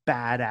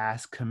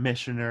 badass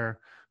commissioner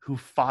who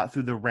fought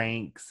through the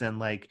ranks and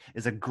like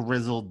is a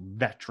grizzled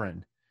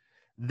veteran.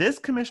 This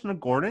Commissioner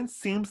Gordon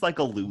seems like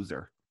a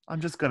loser. I'm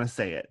just gonna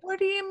say it. What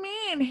do you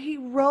mean? He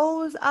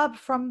rose up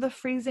from the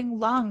freezing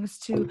lungs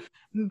to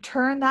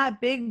turn that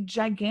big,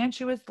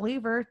 gigantuous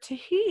lever to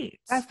heat.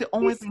 That's the He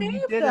only thing he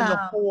saved did in the them.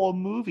 whole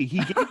movie.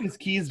 He gave his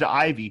keys to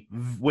Ivy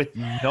with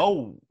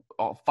no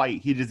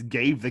fight. He just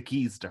gave the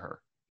keys to her.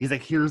 He's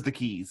like, "Here's the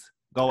keys.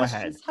 Go That's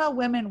ahead." just how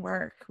women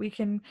work. We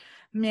can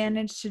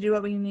manage to do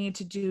what we need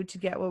to do to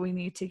get what we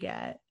need to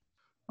get.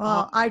 Um,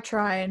 Well, I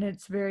try and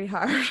it's very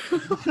hard.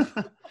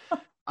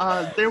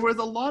 there was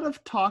a lot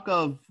of talk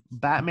of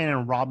Batman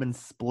and Robin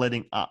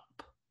splitting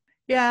up.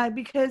 Yeah,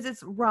 because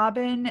it's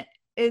Robin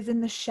is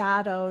in the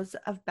shadows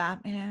of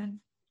Batman.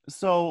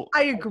 So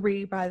I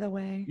agree, by the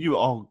way. you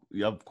all,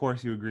 of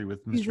course, you agree with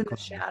He's Mr. in the Clooney.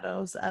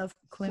 shadows of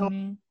So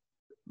Clooney.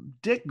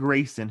 Dick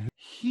Grayson,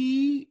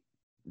 he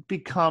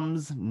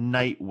becomes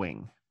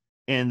Nightwing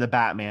in the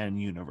Batman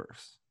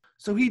universe.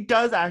 So he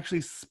does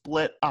actually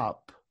split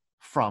up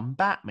from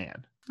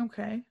Batman.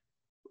 Okay.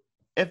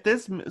 With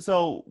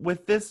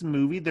this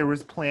movie, there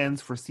was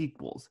plans for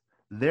sequels.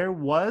 There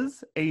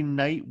was a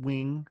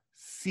Nightwing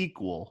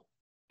sequel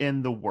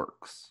in the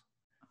works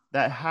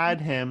that had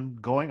him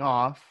going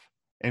off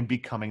and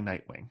becoming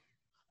Nightwing.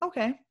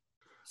 Okay.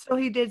 So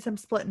he did some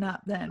splitting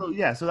up then. So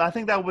yeah, so I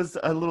think that was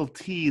a little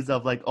tease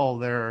of like, oh,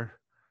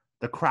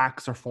 the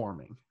cracks are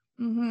forming.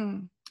 Mm-hmm.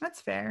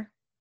 That's fair.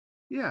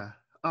 Yeah.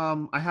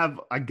 I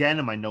have again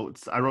in my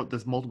notes, I wrote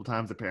this multiple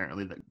times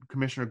apparently that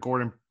Commissioner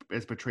Gordon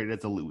is portrayed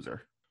as a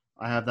loser.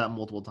 I have that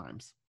multiple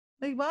times.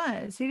 He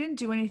was. He didn't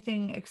do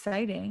anything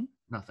exciting.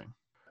 Nothing.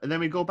 And then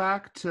we go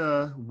back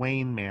to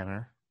Wayne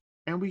Manor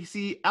and we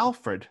see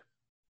Alfred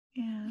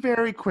Yeah.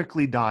 very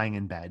quickly dying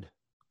in bed.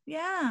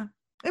 Yeah.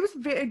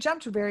 It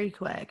jumped very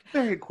quick.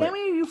 Very Then quick.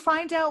 when you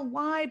find out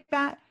why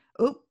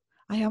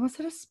I almost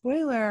said a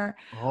spoiler.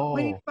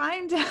 When you Oh,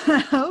 find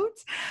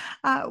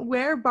out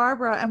where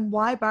Barbara and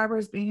why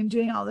Barbara's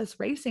doing all this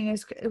racing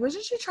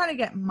wasn't she trying to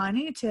get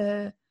money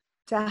to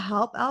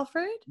help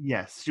Alfred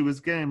yes. She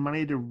was getting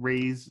money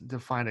to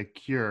find a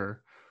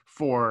cure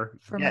for,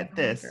 for get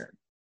this,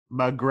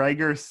 McGregor?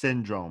 McGregor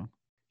syndrome.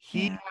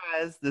 He Yeah.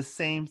 has the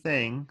same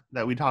thing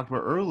that we talked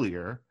about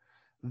earlier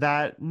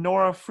that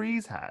Nora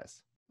Fries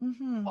has.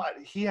 Mm-hmm. But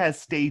he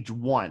has stage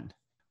 1,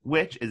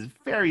 which is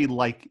very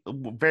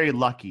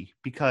lucky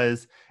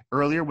because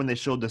earlier when they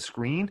showed the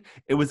screen,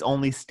 it was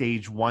only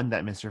stage 1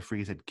 that Mr.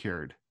 Freeze had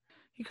cured.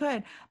 You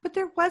could, but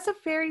there was a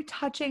very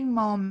touching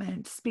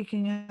moment.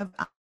 Speaking of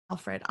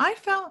Alfred, I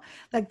felt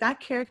like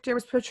that character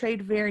was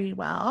portrayed very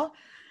well.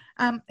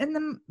 And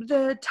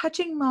the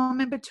touching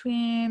moment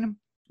between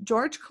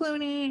George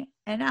Clooney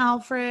and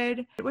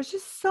Alfred, it was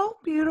just so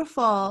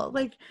beautiful.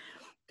 Like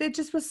it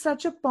just was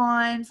such a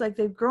bond. Like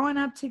they've grown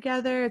up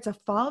together. It's a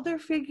father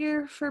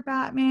figure for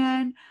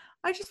Batman.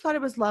 I just thought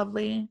it was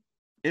lovely.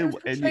 It was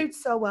portrayed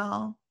so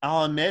well.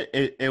 I'll admit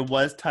it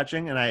was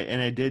touching and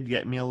it did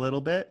get me a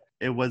little bit.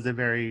 It was a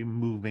very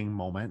moving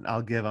moment.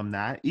 I'll give him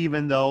that.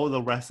 Even though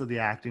the rest of the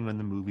acting in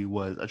the movie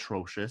was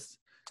atrocious.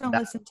 Don't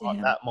That listen to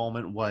him. that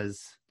moment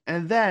was.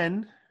 And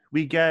then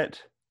we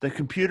get the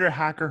computer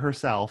hacker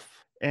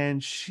herself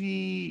and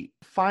she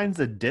finds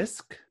a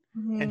disk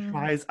and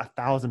tries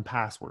 1,000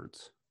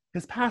 passwords.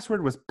 His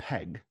password was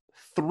Peg.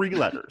 3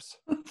 letters.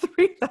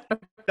 3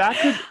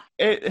 letters.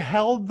 It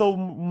held the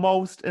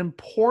most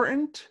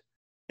important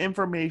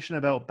information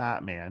about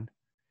Batman.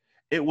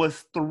 It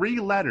was 3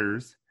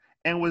 letters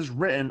and was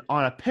written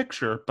on a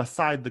picture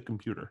beside the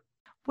computer.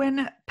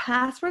 When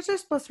passwords are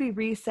supposed to be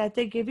reset,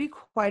 they give you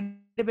quite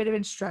a bit of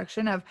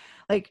instruction of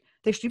like,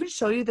 they should even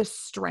show you the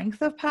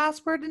strength of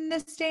password in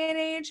this day and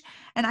age.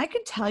 And I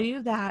can tell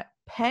you that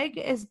Peg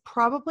is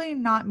probably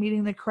not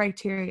meeting the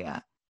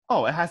criteria.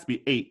 Oh, it has to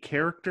be 8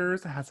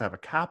 characters. It has to have a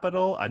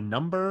capital, a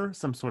number,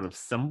 some sort of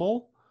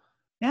symbol.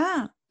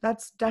 Yeah,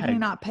 that's definitely Peg.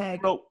 not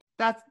Peg. No,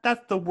 that's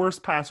the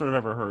worst password I've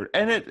ever heard.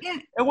 And it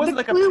wasn't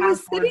the like a clue was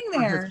password sitting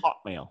for his there.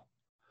 Hotmail.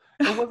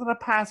 It wasn't a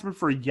password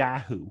for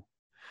Yahoo.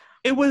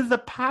 It was the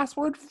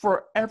password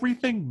for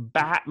everything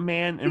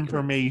Batman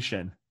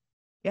information.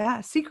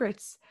 Yeah,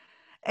 secrets.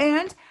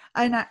 And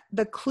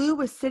the clue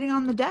was sitting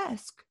on the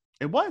desk.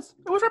 It was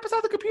right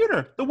beside the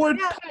computer. The word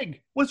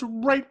Peg was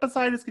right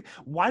beside his.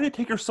 Why did it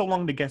take her so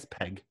long to guess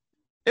Peg?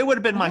 It would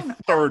have been my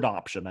third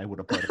option. I would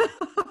have put it.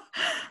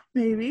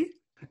 Maybe.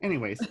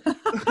 Anyways,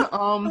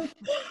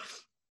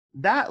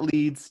 that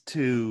leads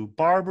to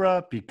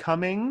Barbara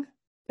becoming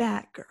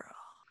Batgirl.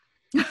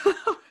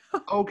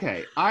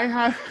 Okay, I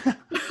have.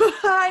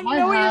 I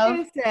know what you're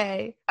going to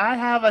say. I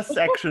have a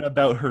section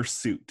about her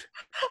suit.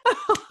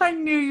 I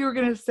knew you were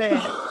going to say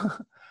it.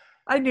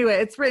 I knew it.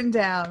 It's written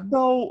down.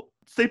 So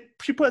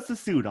she puts the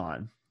suit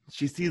on.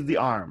 She sees the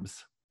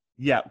arms.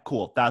 Yeah,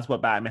 cool. That's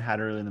what Batman had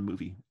earlier in the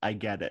movie. I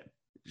get it.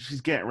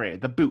 She's getting ready.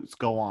 The boots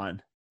go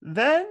on.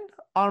 Then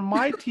on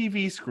my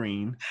TV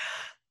screen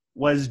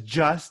was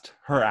just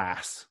her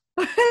ass.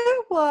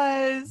 It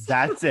was.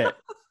 That's it.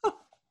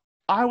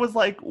 I was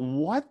like,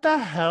 what the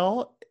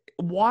hell?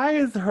 Why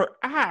is her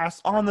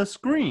ass on the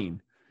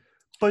screen?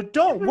 But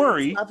don't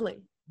worry.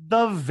 Lovely.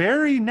 The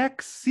very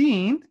next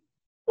scene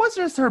was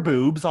just her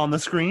boobs on the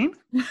screen.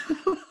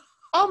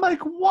 I'm like,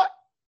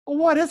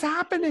 what is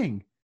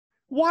happening?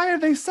 Why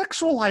have they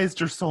sexualized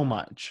her so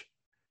much?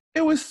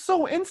 It was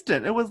so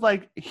instant. It was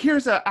like,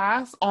 here's an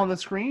ass on the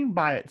screen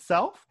by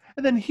itself,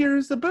 and then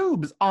here's the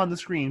boobs on the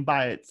screen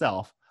by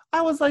itself.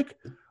 I was like,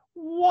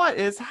 what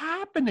is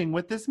happening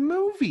with this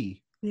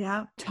movie?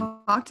 Yeah.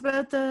 Talked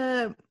about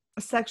the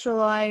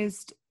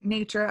sexualized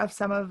nature of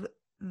some of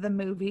the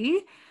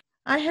movie.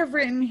 I have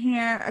written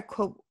here a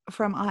quote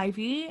from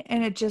Ivy,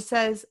 and it just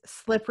says,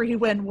 slippery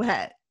when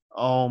wet.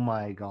 Oh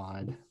my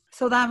God.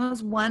 So that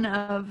was one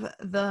of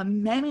the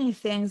many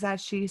things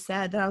that she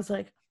said that I was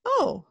like,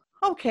 oh,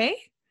 okay.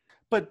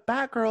 But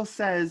Batgirl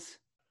says,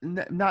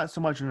 not so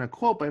much in a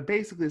quote, but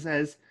basically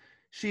says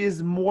she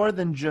is more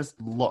than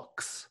just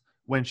looks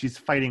when she's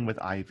fighting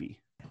with Ivy.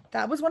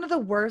 That was one of the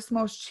worst,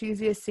 most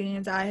cheesiest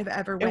scenes I have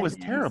ever witnessed. It was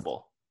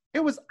terrible. It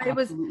was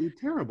absolutely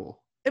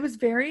terrible. It was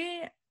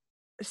very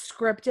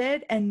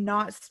scripted and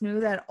not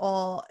smooth at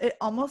all. It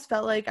almost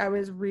felt like I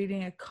was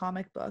reading a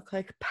comic book,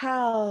 like,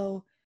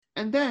 pow.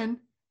 And then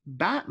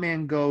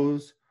Batman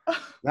goes,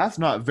 that's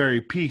not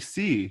very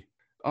PC.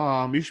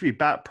 You should be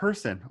Bat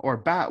person or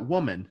Bat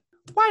woman.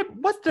 Why?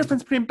 What's the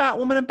difference between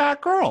Batwoman and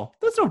Batgirl?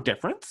 There's no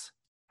difference.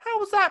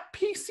 How is that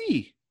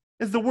PC?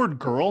 Is the word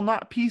girl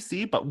not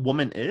PC, but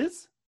woman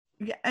is?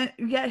 Yeah, and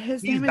yet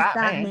his name is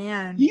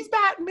Batman. He's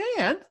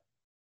Batman.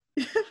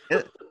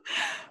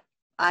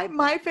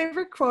 My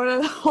favorite quote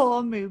of the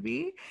whole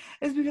movie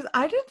is because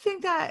I didn't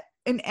think that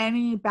in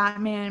any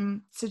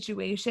Batman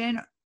situation,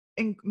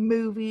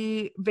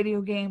 movie,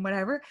 video game,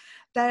 whatever,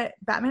 that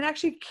Batman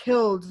actually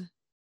killed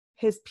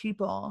his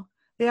people.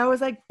 They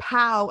always like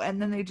pow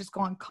and then they just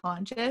go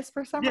unconscious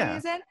for some Yeah.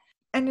 reason.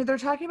 And they're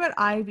talking about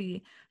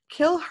Ivy.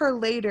 Kill her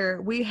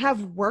later. We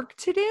have work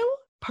to do.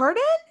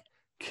 Pardon?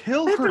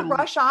 Kill They have her. to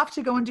rush off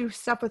to go and do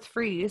stuff with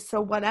Freeze,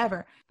 so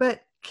whatever.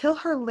 But kill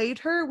her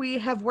later. We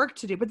have work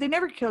to do. But they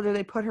never killed her.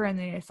 They put her in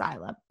the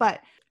asylum.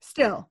 But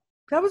still,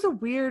 that was a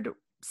weird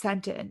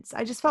sentence.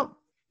 I just felt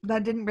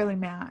that didn't really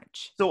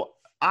match. So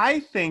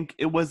I think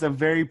it was a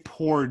very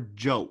poor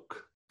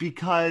joke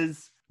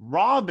because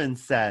Robin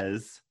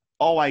says,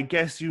 "Oh, I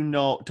guess you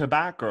know," to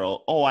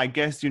Batgirl, "Oh, I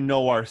guess you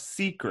know our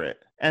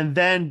secret." And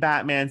then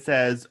Batman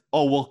says,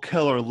 "Oh, we'll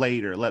kill her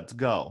later. Let's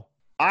go."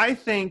 I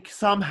think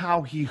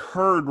somehow he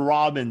heard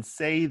Robin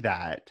say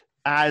that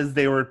as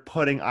they were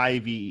putting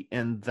Ivy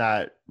in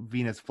that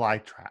Venus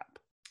flytrap.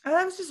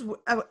 That was just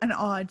an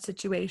odd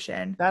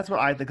situation. That's what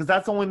I think, because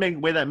that's the only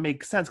way that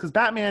makes sense. Because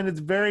Batman is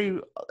very,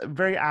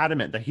 very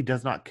adamant that he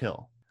does not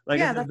kill. Like,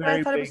 Yeah, it's a that's why I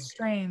very thought it big. was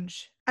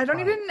strange. I don't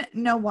even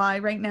know why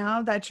right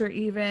now that you're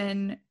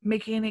even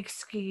making an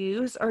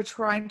excuse or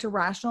trying to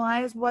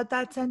rationalize what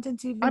that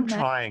sentence even I'm meant.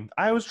 trying.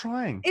 I was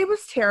trying. It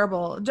was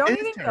terrible. Don't It is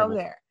even terrible. go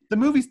there. The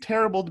movie's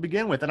terrible to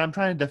begin with, and I'm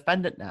trying to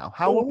defend it now.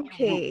 How will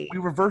Okay. we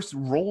reverse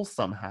roles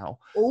somehow?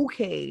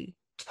 Okay.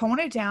 Tone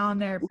it down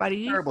there,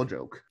 buddy. Terrible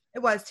joke. It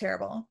was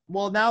terrible.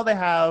 Well, now they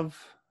have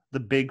the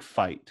big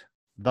fight,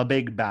 the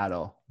big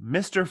battle.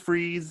 Mr.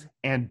 Freeze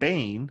and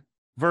Bane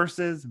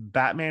versus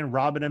Batman,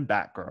 Robin, and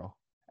Batgirl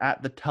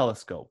at the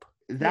telescope.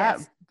 That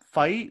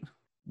fight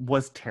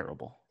was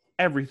terrible.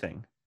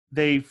 Everything.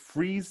 They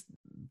freeze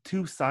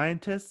two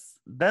scientists,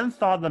 then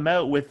thaw them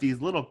out with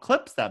these little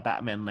clips that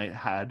Batman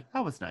had.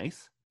 That was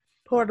nice.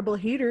 Portable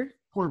heater.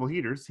 Portable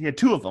heaters. He had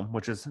two of them,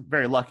 which is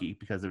very lucky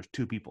because there's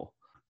two people.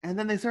 And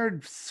then they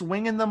started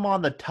swinging them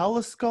on the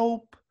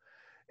telescope,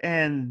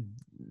 and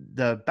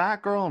the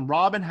Batgirl and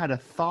Robin had to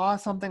thaw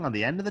something on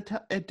the end of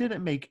the it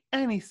didn't make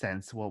any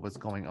sense what was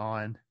going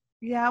on.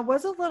 Yeah, it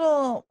was a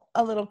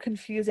little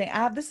confusing.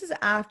 This is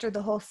after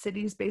the whole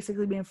city's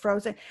basically being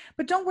frozen.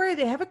 But don't worry,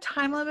 they have a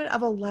time limit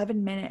of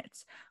 11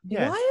 minutes.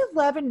 Yes. Why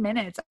 11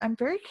 minutes? I'm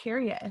very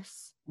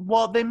curious.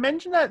 Well, they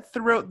mentioned that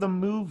throughout the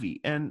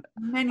movie, and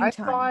Many I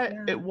times. thought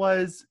Yeah. it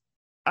was,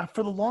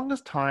 for the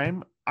longest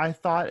time, I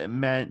thought it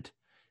meant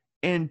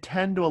in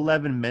 10 to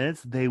 11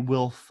 minutes, they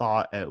will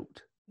thaw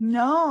out.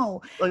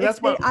 No, Like, it's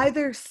that's what. they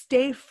either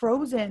stay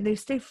frozen. They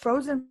stay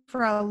frozen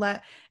for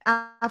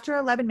after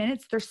 11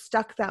 minutes. They're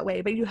stuck that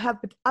way, but you have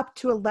up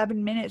to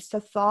 11 minutes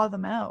to thaw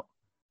them out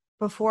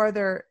before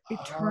they're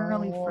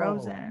eternally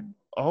frozen.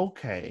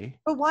 Okay.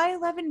 But why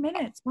 11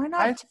 minutes? Why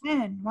not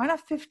 10? Why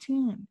not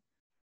 15?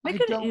 Make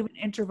it an even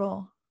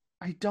interval.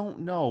 I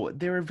don't know.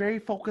 They were very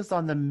focused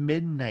on the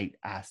midnight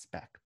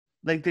aspect.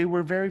 Like, they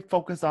were very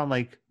focused on,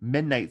 like,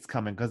 midnight's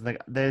coming, because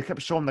they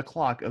kept showing the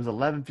clock. It was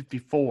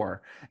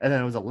 11:54, and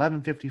then it was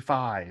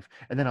 11:55,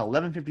 and then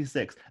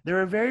 11:56. They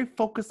were very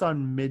focused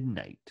on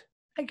midnight.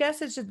 I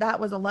guess it's just that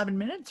was 11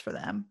 minutes for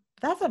them.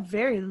 That's a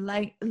very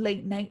late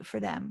night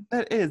for them.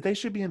 That is. They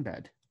should be in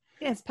bed.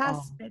 Yeah, it's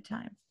past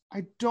bedtime.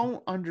 I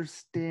don't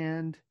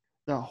understand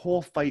the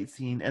whole fight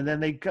scene, and then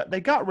they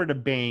got rid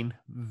of Bane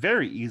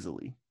very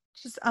easily.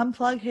 Just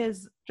unplug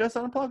Just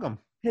unplug him.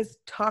 His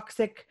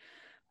toxic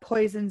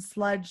poison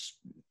sludge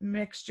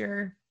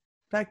mixture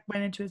that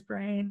went into his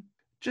brain.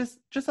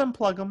 Just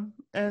unplug him,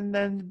 and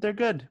then they're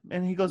good.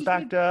 And he goes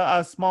back to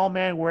a small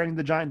man wearing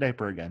the giant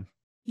diaper again.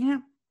 Yeah.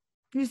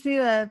 You just need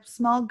a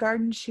small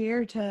garden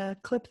shear to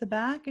clip the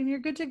back, and you're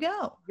good to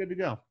go. Good to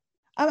go.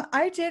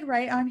 I did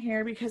write on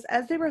here because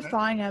as they were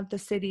thawing out the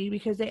city,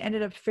 because they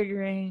ended up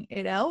figuring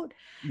it out,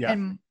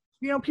 and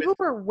people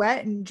were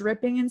wet and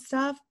dripping and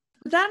stuff.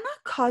 Would that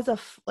not cause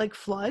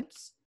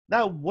floods?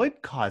 That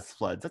would cause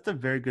floods. That's a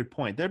very good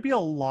point. There'd be a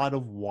lot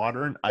of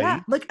water and ice. Yeah,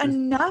 like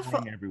enough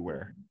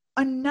everywhere.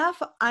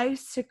 Enough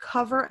ice to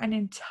cover an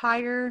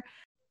entire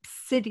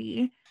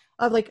city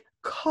of like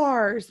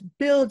cars,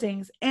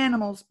 buildings,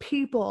 animals,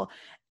 people,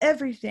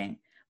 everything.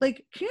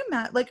 Like, can you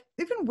imagine? Like,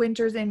 even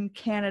winters in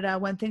Canada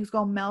when things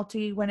go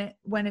melty,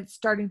 when it's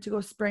starting to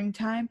go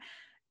springtime,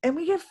 and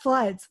we get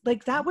floods.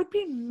 Like, that would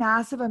be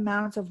massive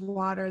amounts of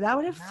water. That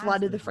would have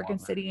flooded the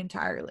freaking city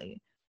entirely.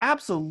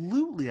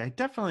 Absolutely.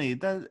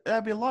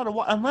 That'd be a lot of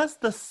water. Unless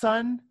the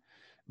sun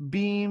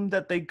beam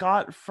that they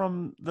got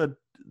from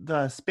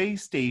the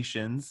space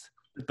stations,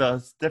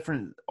 the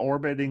different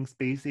orbiting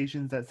space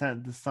stations that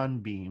sent the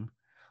sunbeam,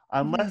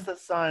 unless the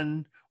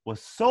sun was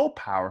so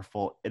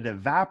powerful, it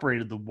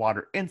evaporated the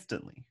water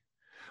instantly.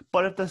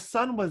 But if the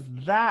sun was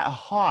that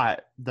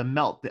hot to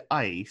melt the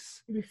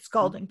ice, it'd be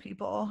scalding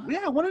people.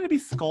 Yeah, wouldn't it be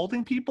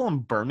scalding people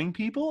and burning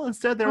people?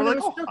 Instead, they were like,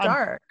 "Oh,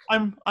 dark.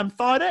 I'm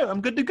thawed out.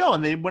 I'm good to go,"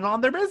 and they went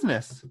on their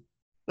business.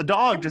 The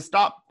dog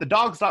stopped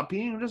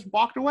peeing and just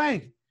walked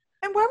away.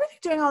 And why were they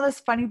doing all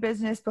this funny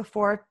business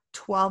before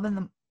 12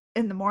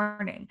 in the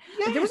morning?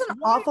 Yes, like, there was an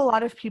awful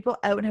lot of people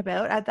out and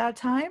about at that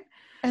time.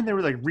 And they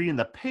were like reading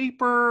the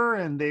paper,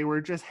 and they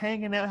were just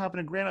hanging out, having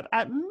a grand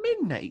at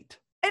midnight.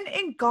 And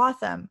in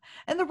Gotham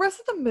and the rest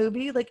of the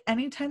movie, like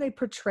anytime they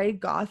portray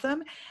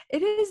Gotham,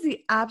 it is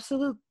the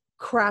absolute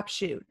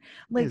crapshoot. It's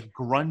Like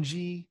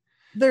grungy.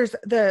 there's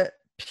the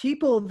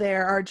people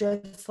there are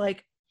just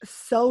like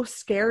so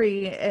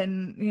scary,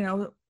 and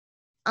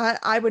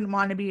I wouldn't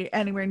want to be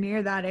anywhere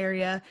near that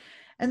area.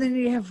 And then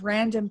you have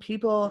random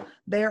people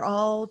there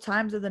all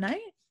times of the night.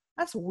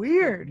 That's It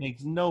weird.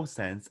 makes no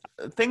sense.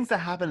 Things that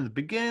happen at the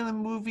beginning of the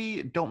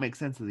movie don't make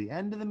sense at the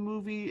end of the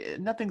movie.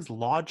 Nothing's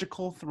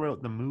logical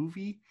throughout the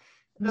movie.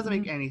 It doesn't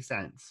make Mhm. any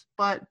sense.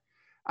 But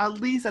at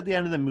least at the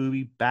end of the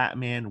movie,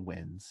 Batman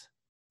wins.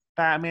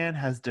 Batman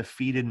has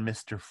defeated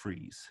Mr.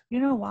 Freeze. You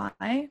know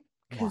why?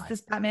 Because Why?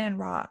 this Batman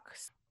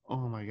rocks.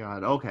 Oh my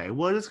god. Okay,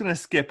 we're just gonna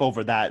skip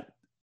over that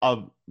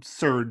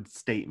absurd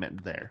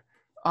statement there.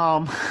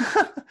 Um,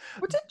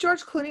 What did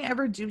George Clooney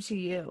ever do to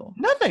you?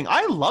 nothing.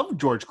 I love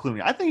George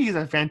Clooney. I think he's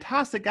a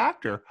fantastic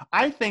actor.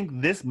 I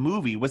think this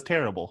movie was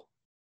terrible.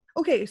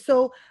 Okay,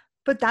 so,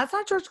 but that's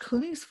not George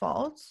Clooney's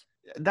fault.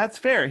 That's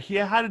fair. He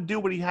had to do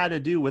what he had to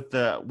do with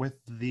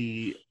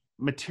the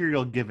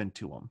material given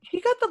to him.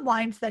 He got the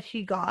lines that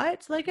he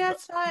got. Like, But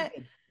that's not.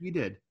 he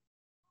did.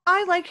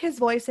 I like his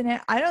voice in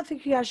it. I don't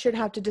think he should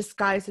have to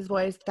disguise his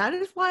voice. That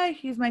is why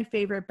he's my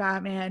favorite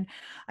Batman.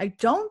 I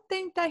don't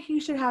think that he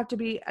should have to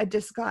be a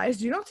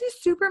disguise. You don't see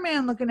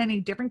Superman looking any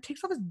different. He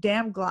takes off his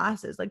damn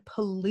glasses. Like,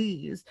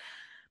 please.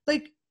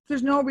 Like,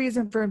 there's no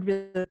reason for him to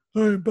be like,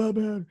 "Hey,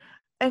 Batman."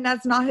 And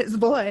that's not his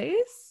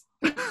voice.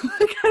 Like,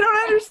 I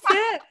don't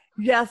understand.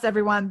 Yes,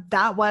 everyone,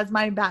 that was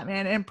my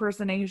Batman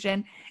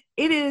impersonation.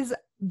 It is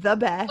the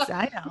best.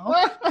 I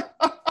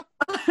know.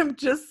 I'm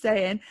just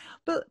saying.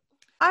 But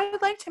I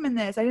liked him in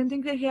this. I didn't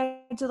think that he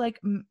had to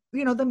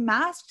the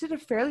Mask did a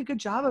fairly good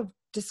job of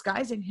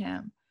disguising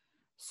him.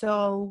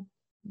 So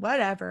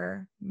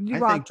whatever. You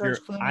rock, George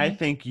I Clooney.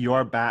 think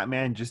your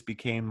Batman just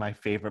became my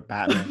favorite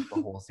Batman of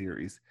the whole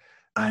series.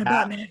 I'm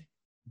That Batman.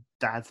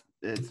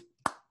 it's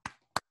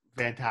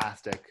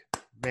fantastic.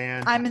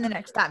 Man, I'm in the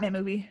next Batman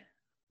movie.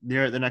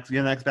 you're the next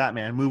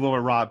Batman. Move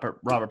over,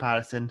 Robert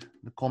Pattinson.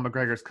 Nicole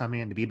McGregor's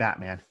coming in to be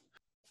Batman.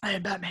 I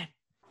am Batman.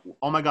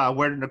 Oh my god,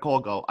 where did Nicole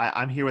go?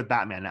 I'm here with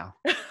Batman now.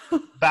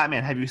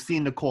 Batman, have you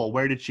seen Nicole?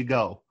 Where did she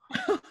go?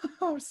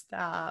 Oh,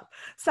 stop.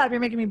 Stop, you're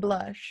making me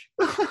blush.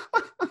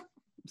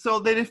 So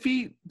they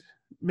defeat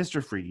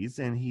Mr. Freeze,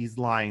 and he's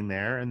lying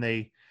there,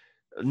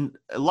 and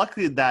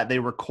luckily that they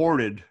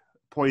recorded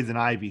Poison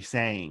Ivy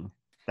saying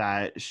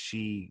that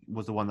she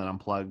was the one that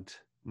unplugged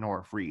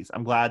Nora Freeze.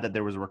 I'm glad that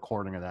there was a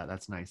recording of that.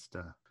 That's nice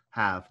to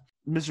have.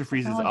 Mr.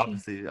 Freeze is Technology.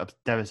 obviously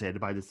devastated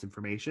by this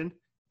information.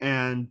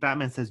 And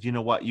Batman says, you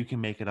know what? You can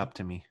make it up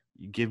to me.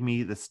 You give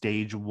me the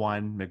stage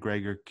 1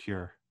 McGregor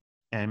cure.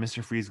 And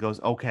Mr. Freeze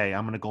goes, okay,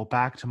 I'm going to go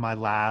back to my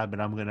lab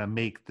and I'm going to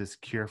make this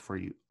cure for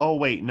you. Oh,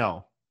 wait,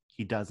 no,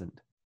 he doesn't.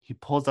 He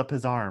pulls up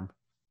his arm,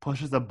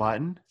 pushes a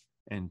button,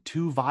 and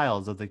 2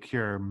 vials of the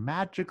cure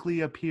magically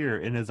appear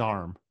in his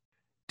arm.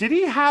 Did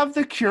he have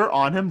the cure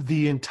on him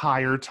the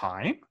entire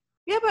time?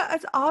 Yeah, but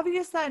it's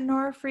obvious that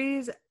Nora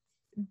Freeze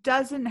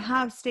doesn't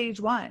have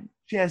stage 1.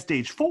 She has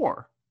stage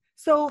 4.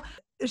 So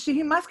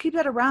he must keep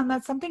that around.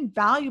 That's something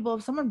valuable.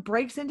 If someone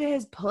breaks into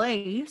his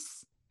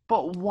place.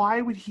 But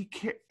why would he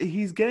care?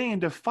 He's getting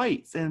into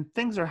fights and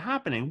things are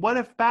happening. What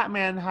if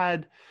Batman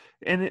had,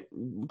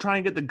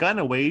 trying to get the gun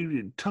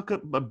away,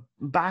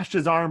 bashed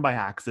his arm by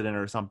accident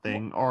or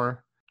something?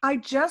 Or I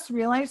just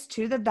realized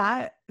too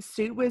that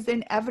suit was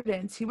in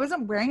evidence. He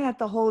wasn't wearing it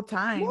the whole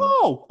time.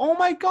 whoa! Oh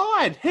my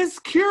God! His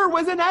cure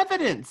was in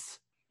evidence.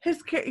 He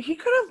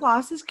could have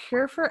lost his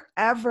cure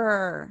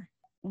forever.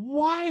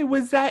 Why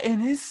was that in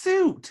his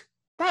suit?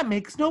 That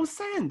makes no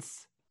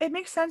sense. It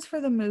makes sense for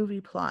the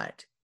movie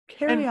plot.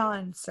 Carry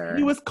on, sir.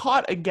 He was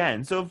caught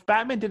again. So if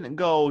Batman didn't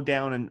go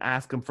down and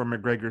ask him for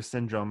McGregor's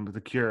syndrome,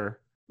 the cure,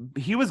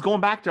 he was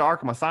going back to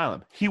Arkham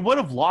Asylum. He would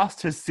have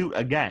lost his suit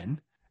again,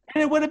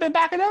 and it would have been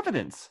back in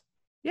evidence.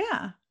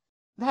 Yeah.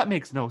 That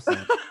makes no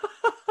sense.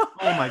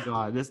 Oh my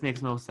God, this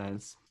makes no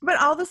sense.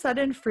 But all of a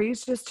sudden,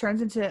 Freeze just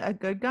turns into a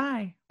good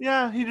guy.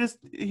 Yeah, he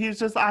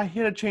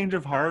had a change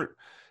of heart.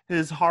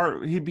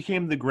 He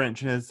became the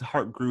Grinch, and his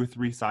heart grew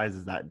 3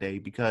 sizes that day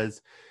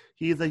because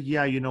he's like,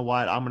 yeah, you know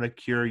what? I'm gonna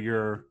cure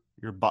your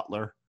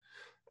butler,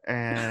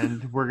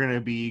 and we're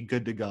gonna be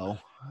good to go.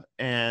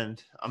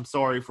 And I'm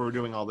sorry for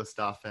doing all this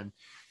stuff. And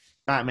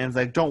Batman's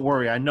like, don't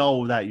worry, I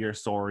know that you're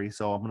sorry,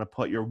 so I'm gonna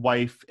put your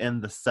wife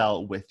in the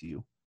cell with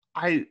you.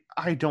 I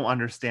don't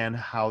understand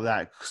how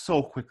that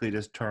so quickly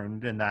just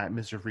turned, and that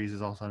Mr. Freeze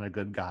is also a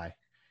good guy.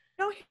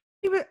 No,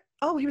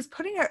 he was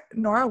putting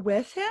Nora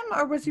with him,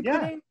 or was he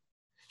putting?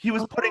 He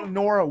was putting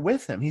Nora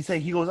with him. He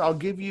goes,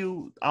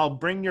 I'll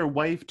bring your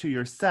wife to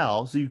your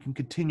cell so you can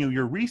continue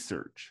your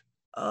research.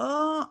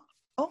 Oh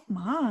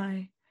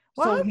my.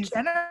 So Wow,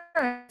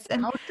 generous.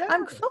 And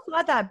I'm so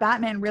glad that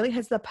Batman really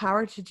has the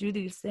power to do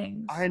these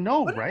things. I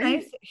know, what right? A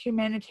nice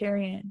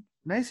humanitarian.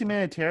 Nice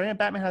humanitarian.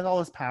 Batman has all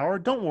this power.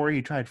 Don't worry,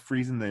 he tried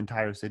freezing the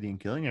entire city and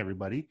killing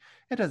everybody.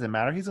 It doesn't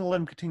matter. He's going to let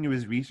him continue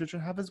his research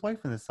and have his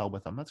wife in the cell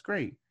with him. That's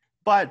great.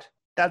 But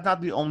that's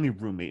not the only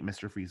roommate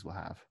Mr. Freeze will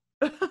have.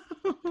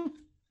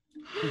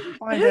 We And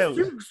find his out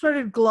suit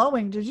started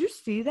glowing. Did you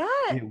see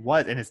that? it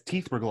was, and his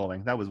teeth were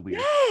glowing. That was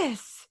weird.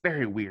 Yes.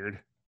 Very weird.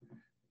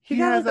 He He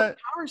got has like a a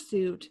power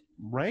suit.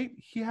 right.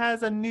 He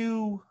has a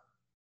new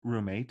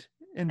roommate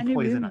in A new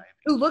Poison roommate Ivy.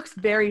 who looks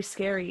very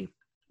scary.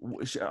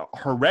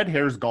 Her red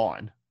hair's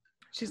gone.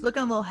 She's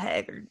looking a little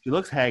haggard. She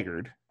looks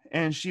haggard,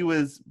 and she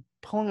was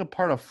pulling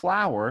apart a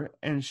flower,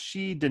 and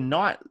she did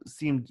not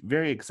seem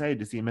very excited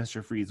to see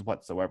Mr. Freeze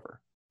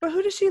whatsoever. But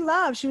who does she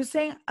love? She was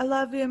saying, I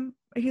love him.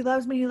 He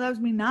loves me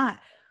not.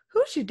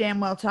 Who's she damn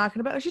well talking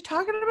about? Is she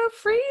talking about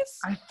Freeze?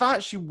 I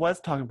thought she was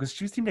talking because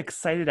she seemed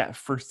excited at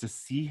first to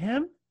see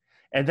him,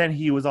 and then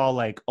he was all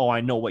like, "Oh,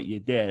 I know what you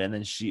did," and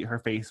then her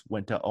face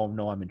went to, "Oh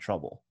no, I'm in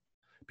trouble,"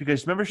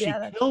 because remember Yeah,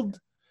 that's true.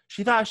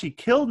 she thought she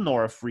killed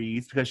Nora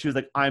Freeze because she was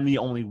like, "I'm the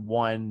only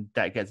one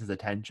that gets his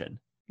attention."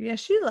 Yeah,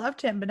 she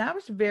loved him, but that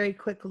was very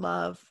quick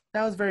love.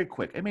 That was very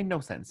quick. It made no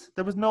sense.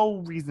 There was no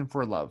reason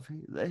for love.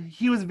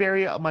 He was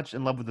very much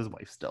in love with his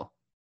wife still.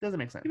 Doesn't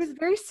make sense. He was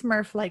very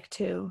Smurf-like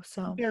too,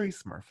 so. Very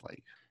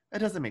Smurf-like. It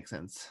doesn't make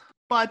sense.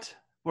 But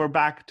we're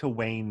back to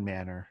Wayne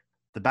Manor.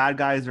 The bad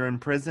guys are in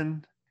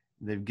prison.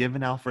 They've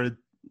given Alfred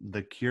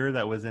the cure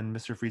that was in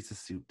Mr. Freeze's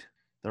suit.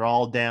 They're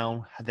all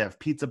down. They have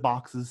pizza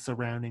boxes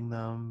surrounding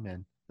them,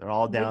 and they're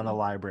all down in the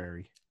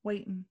library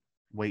Waiting.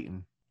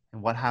 waiting.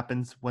 And what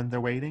happens when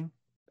they're waiting?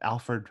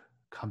 Alfred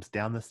comes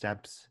down the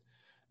steps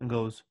and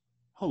goes,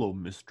 "Hello,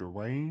 Mr.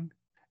 Wayne."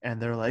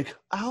 And they're like,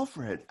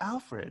 "Alfred,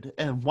 Alfred."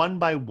 And one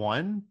by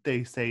one,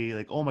 they say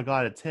like, "Oh my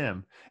God, it's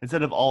him."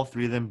 Instead of all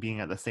three of them being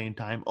at the same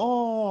time.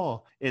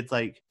 Oh, it's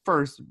like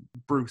first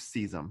Bruce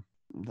sees him,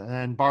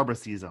 then Barbara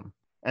sees him.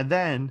 And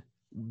then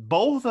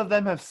both of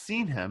them have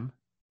seen him.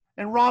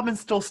 And Robin's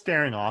still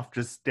staring off,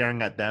 just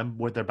staring at them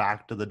with their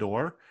back to the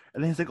door.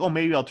 And then he's like, "Oh,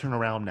 maybe I'll turn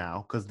around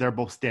now," because they're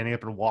both standing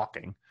up and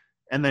walking.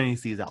 And then he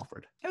sees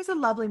Alfred. It was a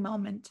lovely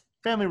moment.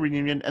 Family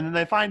reunion. And then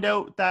they find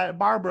out that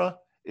Barbara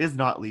is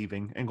not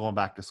leaving and going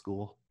back to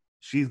school.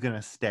 She's going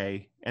to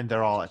stay. And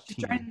they're all a She's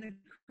team. joining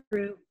the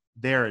crew.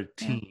 They're a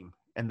team.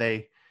 Yeah.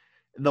 And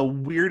the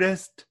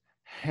weirdest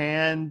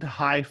hand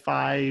high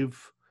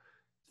five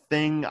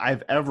thing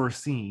I've ever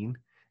seen.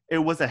 It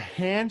was a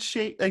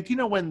handshake. Like, you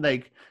know, when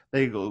like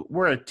they go,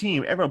 "We're a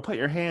team, everyone put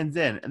your hands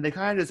in." And they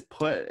kind of just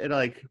put it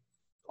like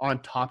on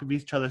top of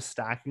each other,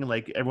 stacking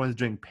like everyone's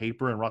doing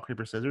paper and rock,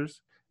 paper, scissors.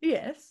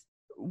 Yes.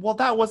 Well,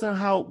 that wasn't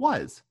how it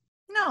was.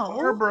 No.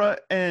 Barbara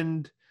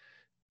and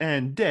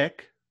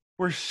Dick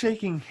were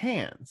shaking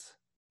hands.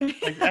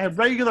 Like a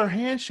regular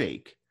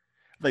handshake.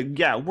 Like,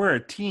 "Yeah, we're a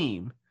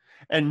team."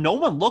 And no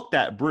one looked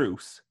at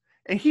Bruce.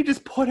 And he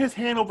just put his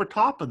hand over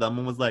top of them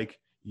and was like,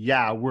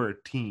 "Yeah, we're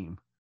a team."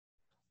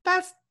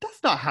 That's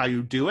not how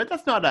you do it.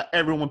 That's not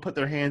everyone put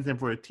their hands in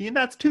for a team.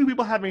 That's two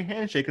people having a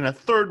handshake and a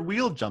third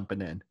wheel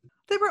jumping in.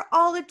 They were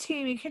all a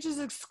team. You can't just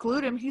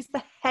exclude him. He's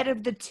the head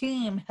of the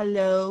team.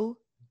 Hello.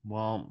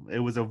 Well, it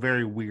was a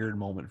very weird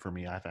moment for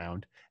me, I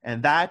found.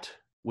 And that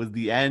was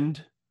the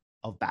end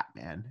of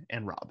Batman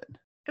and Robin.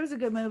 It was a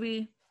good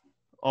movie.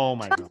 Oh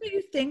my Tell God. us what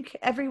you think,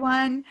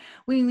 everyone.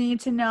 We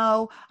need to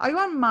know. Are you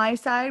on my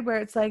side where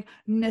it's like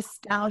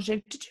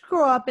nostalgic? Did you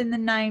grow up in the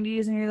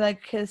 90s and you're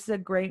like, "This is a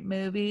great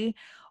movie"?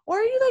 Or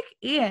are you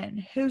like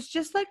Ian, who's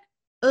just like,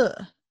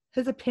 ugh.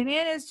 His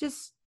opinion is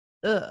just,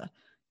 ugh.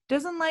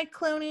 Doesn't like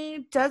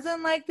Clooney,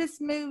 doesn't like this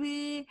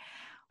movie.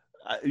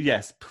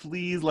 Yes,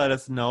 please let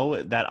us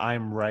know that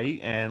I'm right,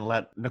 and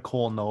let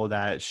Nicole know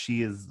that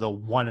she is the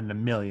one in a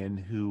million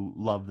who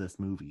love this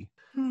movie.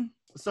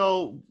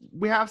 So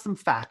we have some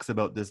facts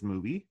about this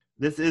movie.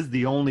 This is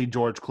the only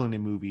George Clooney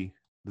movie.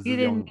 You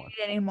didn't need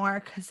it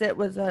anymore because it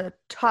was a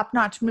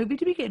top-notch movie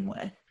to begin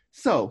with.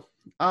 So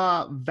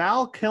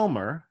Val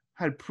Kilmer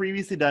had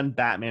previously done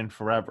Batman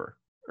Forever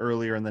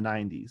earlier in the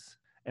 90s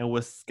and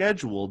was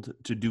scheduled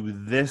to do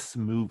this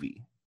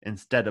movie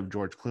instead of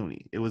George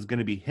Clooney. It was going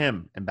to be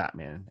him and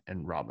Batman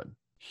and Robin.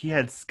 He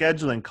had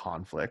scheduling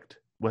conflict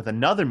with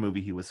another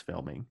movie he was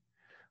filming,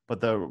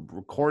 but the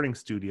recording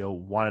studio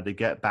wanted to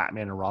get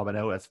Batman and Robin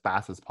out as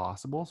fast as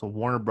possible. So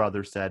Warner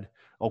Brothers said,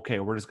 "Okay,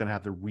 we're just going to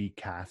have to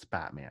recast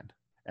Batman."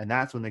 And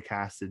that's when they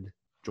casted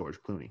George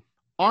Clooney.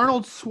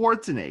 Arnold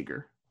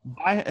Schwarzenegger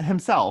by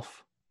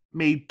himself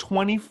made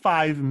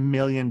 $25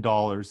 million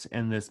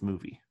in this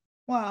movie.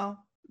 Wow.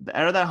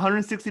 Out of that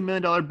 $160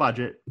 million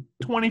budget,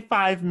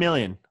 $25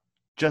 million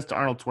just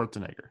Arnold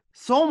Schwarzenegger.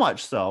 So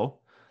much so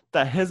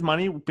that his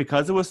money,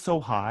 because it was so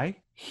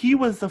high, he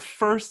was the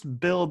first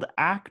billed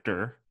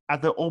actor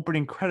at the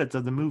opening credits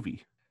of the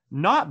movie.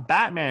 Not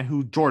Batman,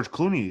 who George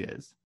Clooney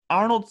is.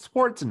 Arnold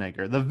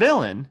Schwarzenegger, the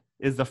villain,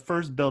 is the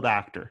first billed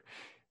actor.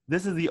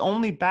 This is the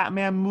only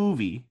Batman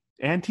movie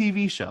and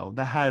TV show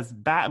that has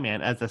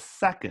Batman as a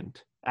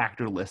second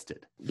actor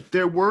listed.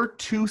 There were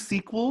 2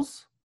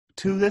 sequels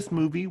to this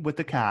movie with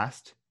the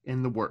cast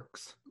in the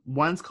works.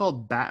 One's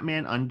called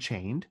Batman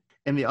Unchained,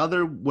 and the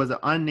other was an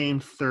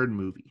unnamed third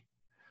movie.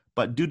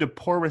 But due to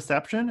poor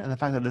reception and the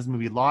fact that this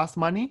movie lost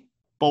money,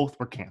 both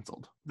were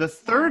canceled. The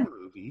third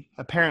movie,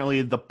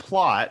 apparently the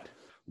plot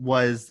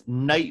was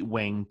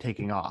Nightwing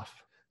taking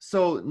off.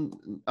 So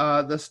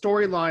the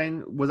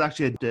storyline was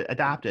actually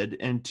adapted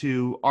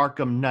into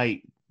Arkham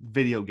Knight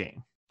video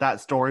game.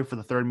 That story for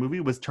the third movie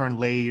was turned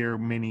later,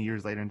 many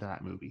years later, into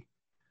that movie.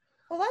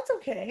 Well, that's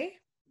okay.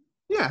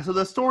 Yeah, so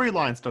the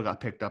storyline still got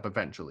picked up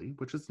eventually,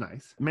 which is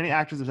nice. Many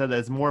actors have said that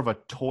it's more of a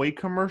toy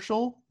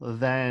commercial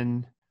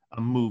than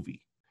a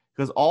movie,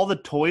 because all the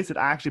toys had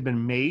actually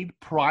been made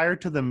prior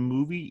to the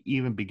movie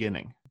even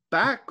beginning.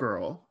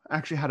 Batgirl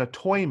actually had a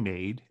toy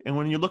made, and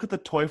when you look at the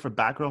toy for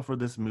Batgirl for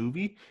this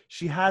movie,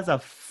 she has a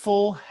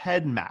full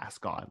head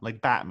mask on,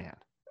 like Batman.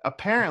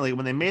 Apparently,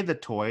 when they made the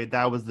toy,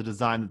 that was the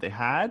design that they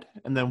had.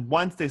 And then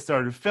once they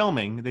started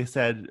filming, they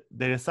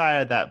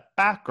decided that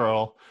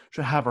Batgirl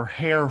should have her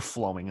hair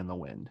flowing in the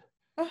wind.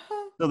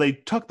 Uh-huh. So they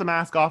took the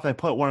mask off. They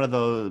put one of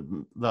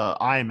the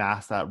eye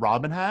masks that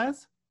Robin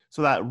has,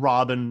 so that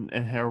Robin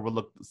and hair would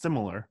look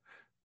similar.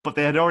 But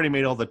they had already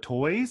made all the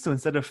toys, so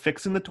instead of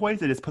fixing the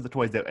toys, they just put the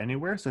toys out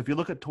anywhere. So if you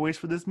look at toys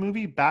for this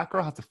movie,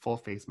 Batgirl has a full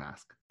face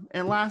mask.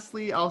 And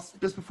lastly,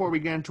 just before we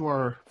get into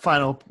our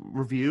final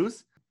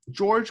reviews,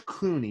 George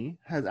Clooney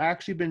has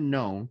actually been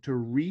known to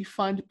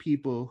refund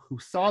people who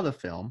saw the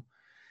film,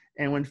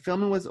 and when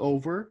filming was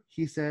over,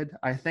 he said,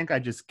 "I think I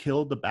just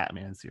killed the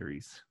Batman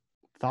series."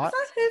 Thoughts?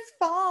 It's not his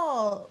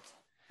fault.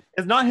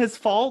 It's not his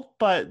fault,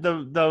 but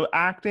the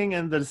acting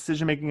and the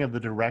decision making of the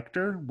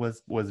director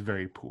was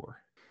very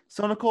poor.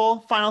 So Nicole,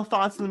 final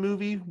thoughts on the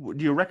movie?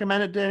 Do you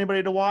recommend it to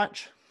anybody to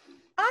watch?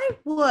 I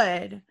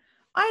would.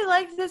 I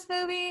liked this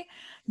movie.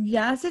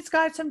 Yes, it's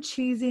got some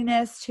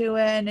cheesiness to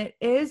it, and it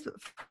is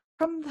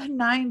from the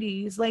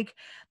 90s. Like,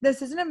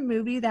 this isn't a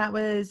movie that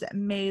was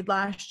made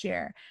last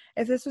year.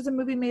 If this was a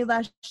movie made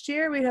last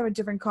year, we'd have a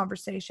different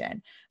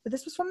conversation. But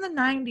this was from the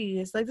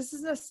 90s. Like, this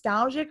is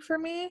nostalgic for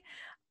me.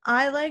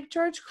 I like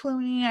George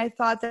Clooney. I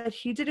thought that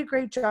he did a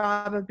great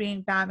job of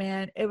being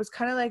Batman. It was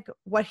kind of like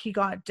what he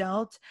got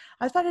dealt.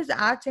 I thought his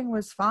acting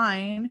was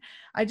fine.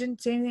 I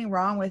didn't see anything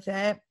wrong with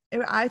it.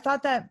 I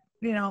thought that,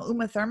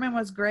 Uma Thurman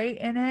was great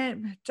in it.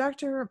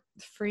 Dr.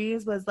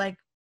 Freeze was like,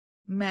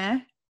 meh.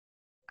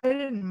 I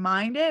didn't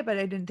mind it, but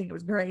I didn't think it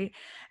was great.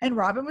 And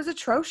Robin was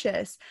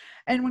atrocious.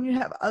 And when you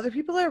have other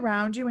people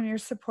around you, when you're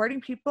supporting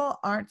people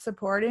aren't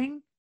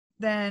supporting,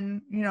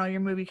 then, your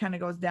movie kind of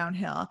goes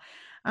downhill.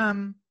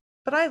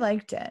 But I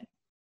liked it.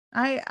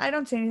 I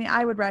don't say anything.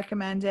 I would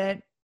recommend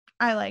it.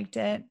 I liked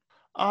it.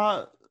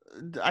 I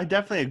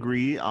definitely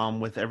agree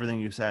with everything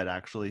you said,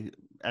 actually.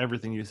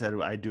 Everything you said,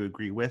 I do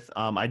agree with.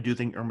 I do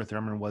think Uma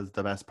Thurman was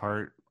the best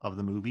part of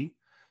the movie.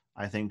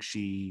 I think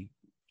she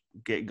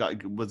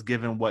was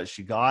given what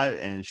she got,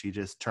 and she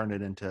just turned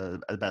it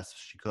into the best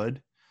she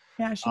could.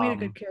 Yeah, she made a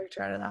good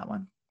character out of that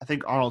one. I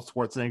think Arnold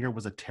Schwarzenegger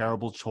was a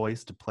terrible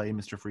choice to play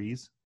Mr.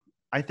 Freeze.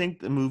 I think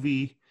the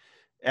movie,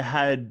 it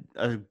had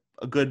a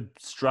good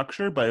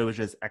structure, but it was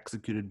just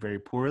executed very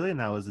poorly, and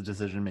that was the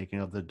decision making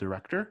of the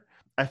director.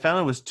 I found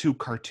it was too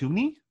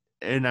cartoony,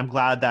 and I'm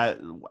glad that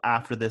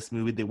after this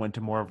movie they went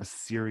to more of a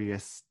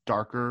serious,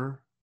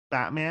 darker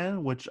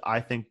Batman, which I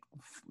think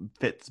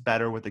fits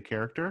better with the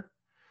character.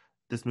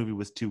 This movie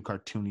was too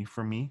cartoony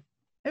for me.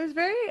 It was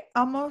very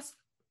almost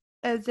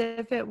as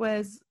if it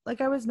was,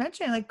 like I was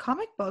mentioning, like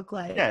comic book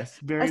like. Yes,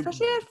 very.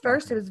 Especially at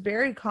first, it was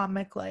very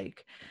comic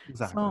like.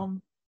 Exactly. So,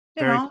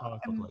 very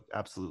comic book like.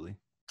 Absolutely.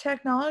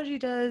 Technology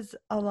does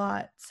a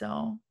lot,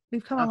 so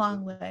we've come a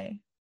long way.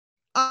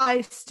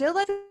 I still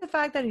like the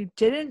fact that he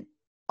didn't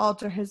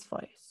alter his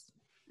voice.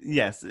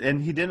 Yes,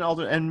 and he didn't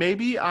alter, and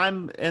maybe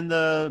I'm in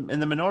the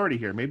minority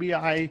here. Maybe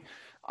I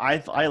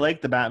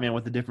like the Batman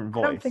with a different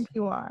voice. I don't think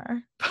you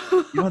are.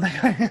 You don't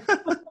think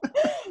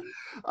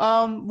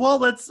well,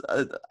 let's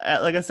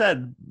like I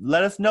said,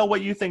 let us know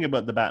what you think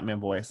about the Batman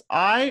voice.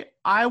 I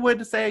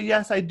would say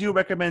yes, I do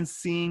recommend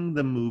seeing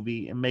the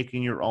movie and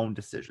making your own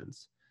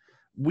decisions.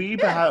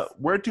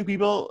 We're two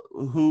people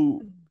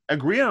who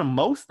agree on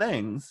most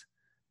things,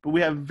 but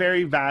we have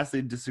very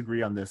vastly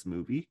disagree on this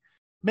movie.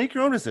 Make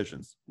your own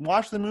decisions.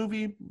 Watch the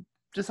movie,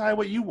 decide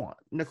what you want.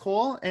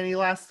 Nicole, any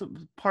last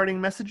parting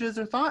messages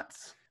or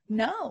thoughts?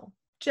 No,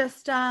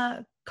 just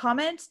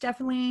comments.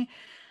 Definitely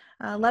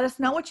let us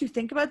know what you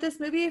think about this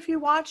movie if you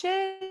watch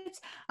it.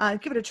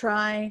 Give it a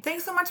try.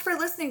 Thanks so much for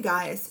listening,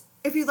 guys.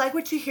 If you like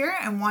what you hear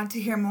and want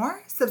to hear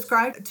more,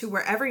 subscribe to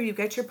wherever you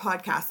get your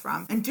podcast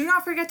from. And do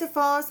not forget to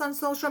follow us on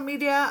social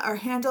media. Our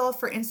handle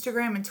for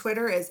Instagram and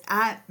Twitter is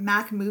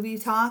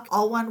 @MacMovieTalk,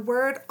 all one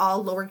word,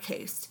 all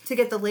lowercase, to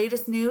get the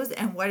latest news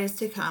and what is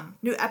to come.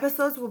 New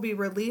episodes will be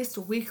released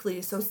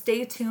weekly, so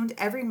stay tuned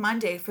every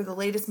Monday for the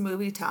latest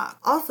movie talk.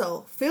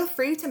 Also, feel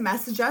free to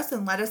message us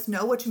and let us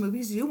know which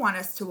movies you want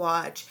us to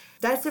watch.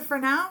 That's it for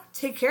now.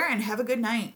 Take care and have a good night.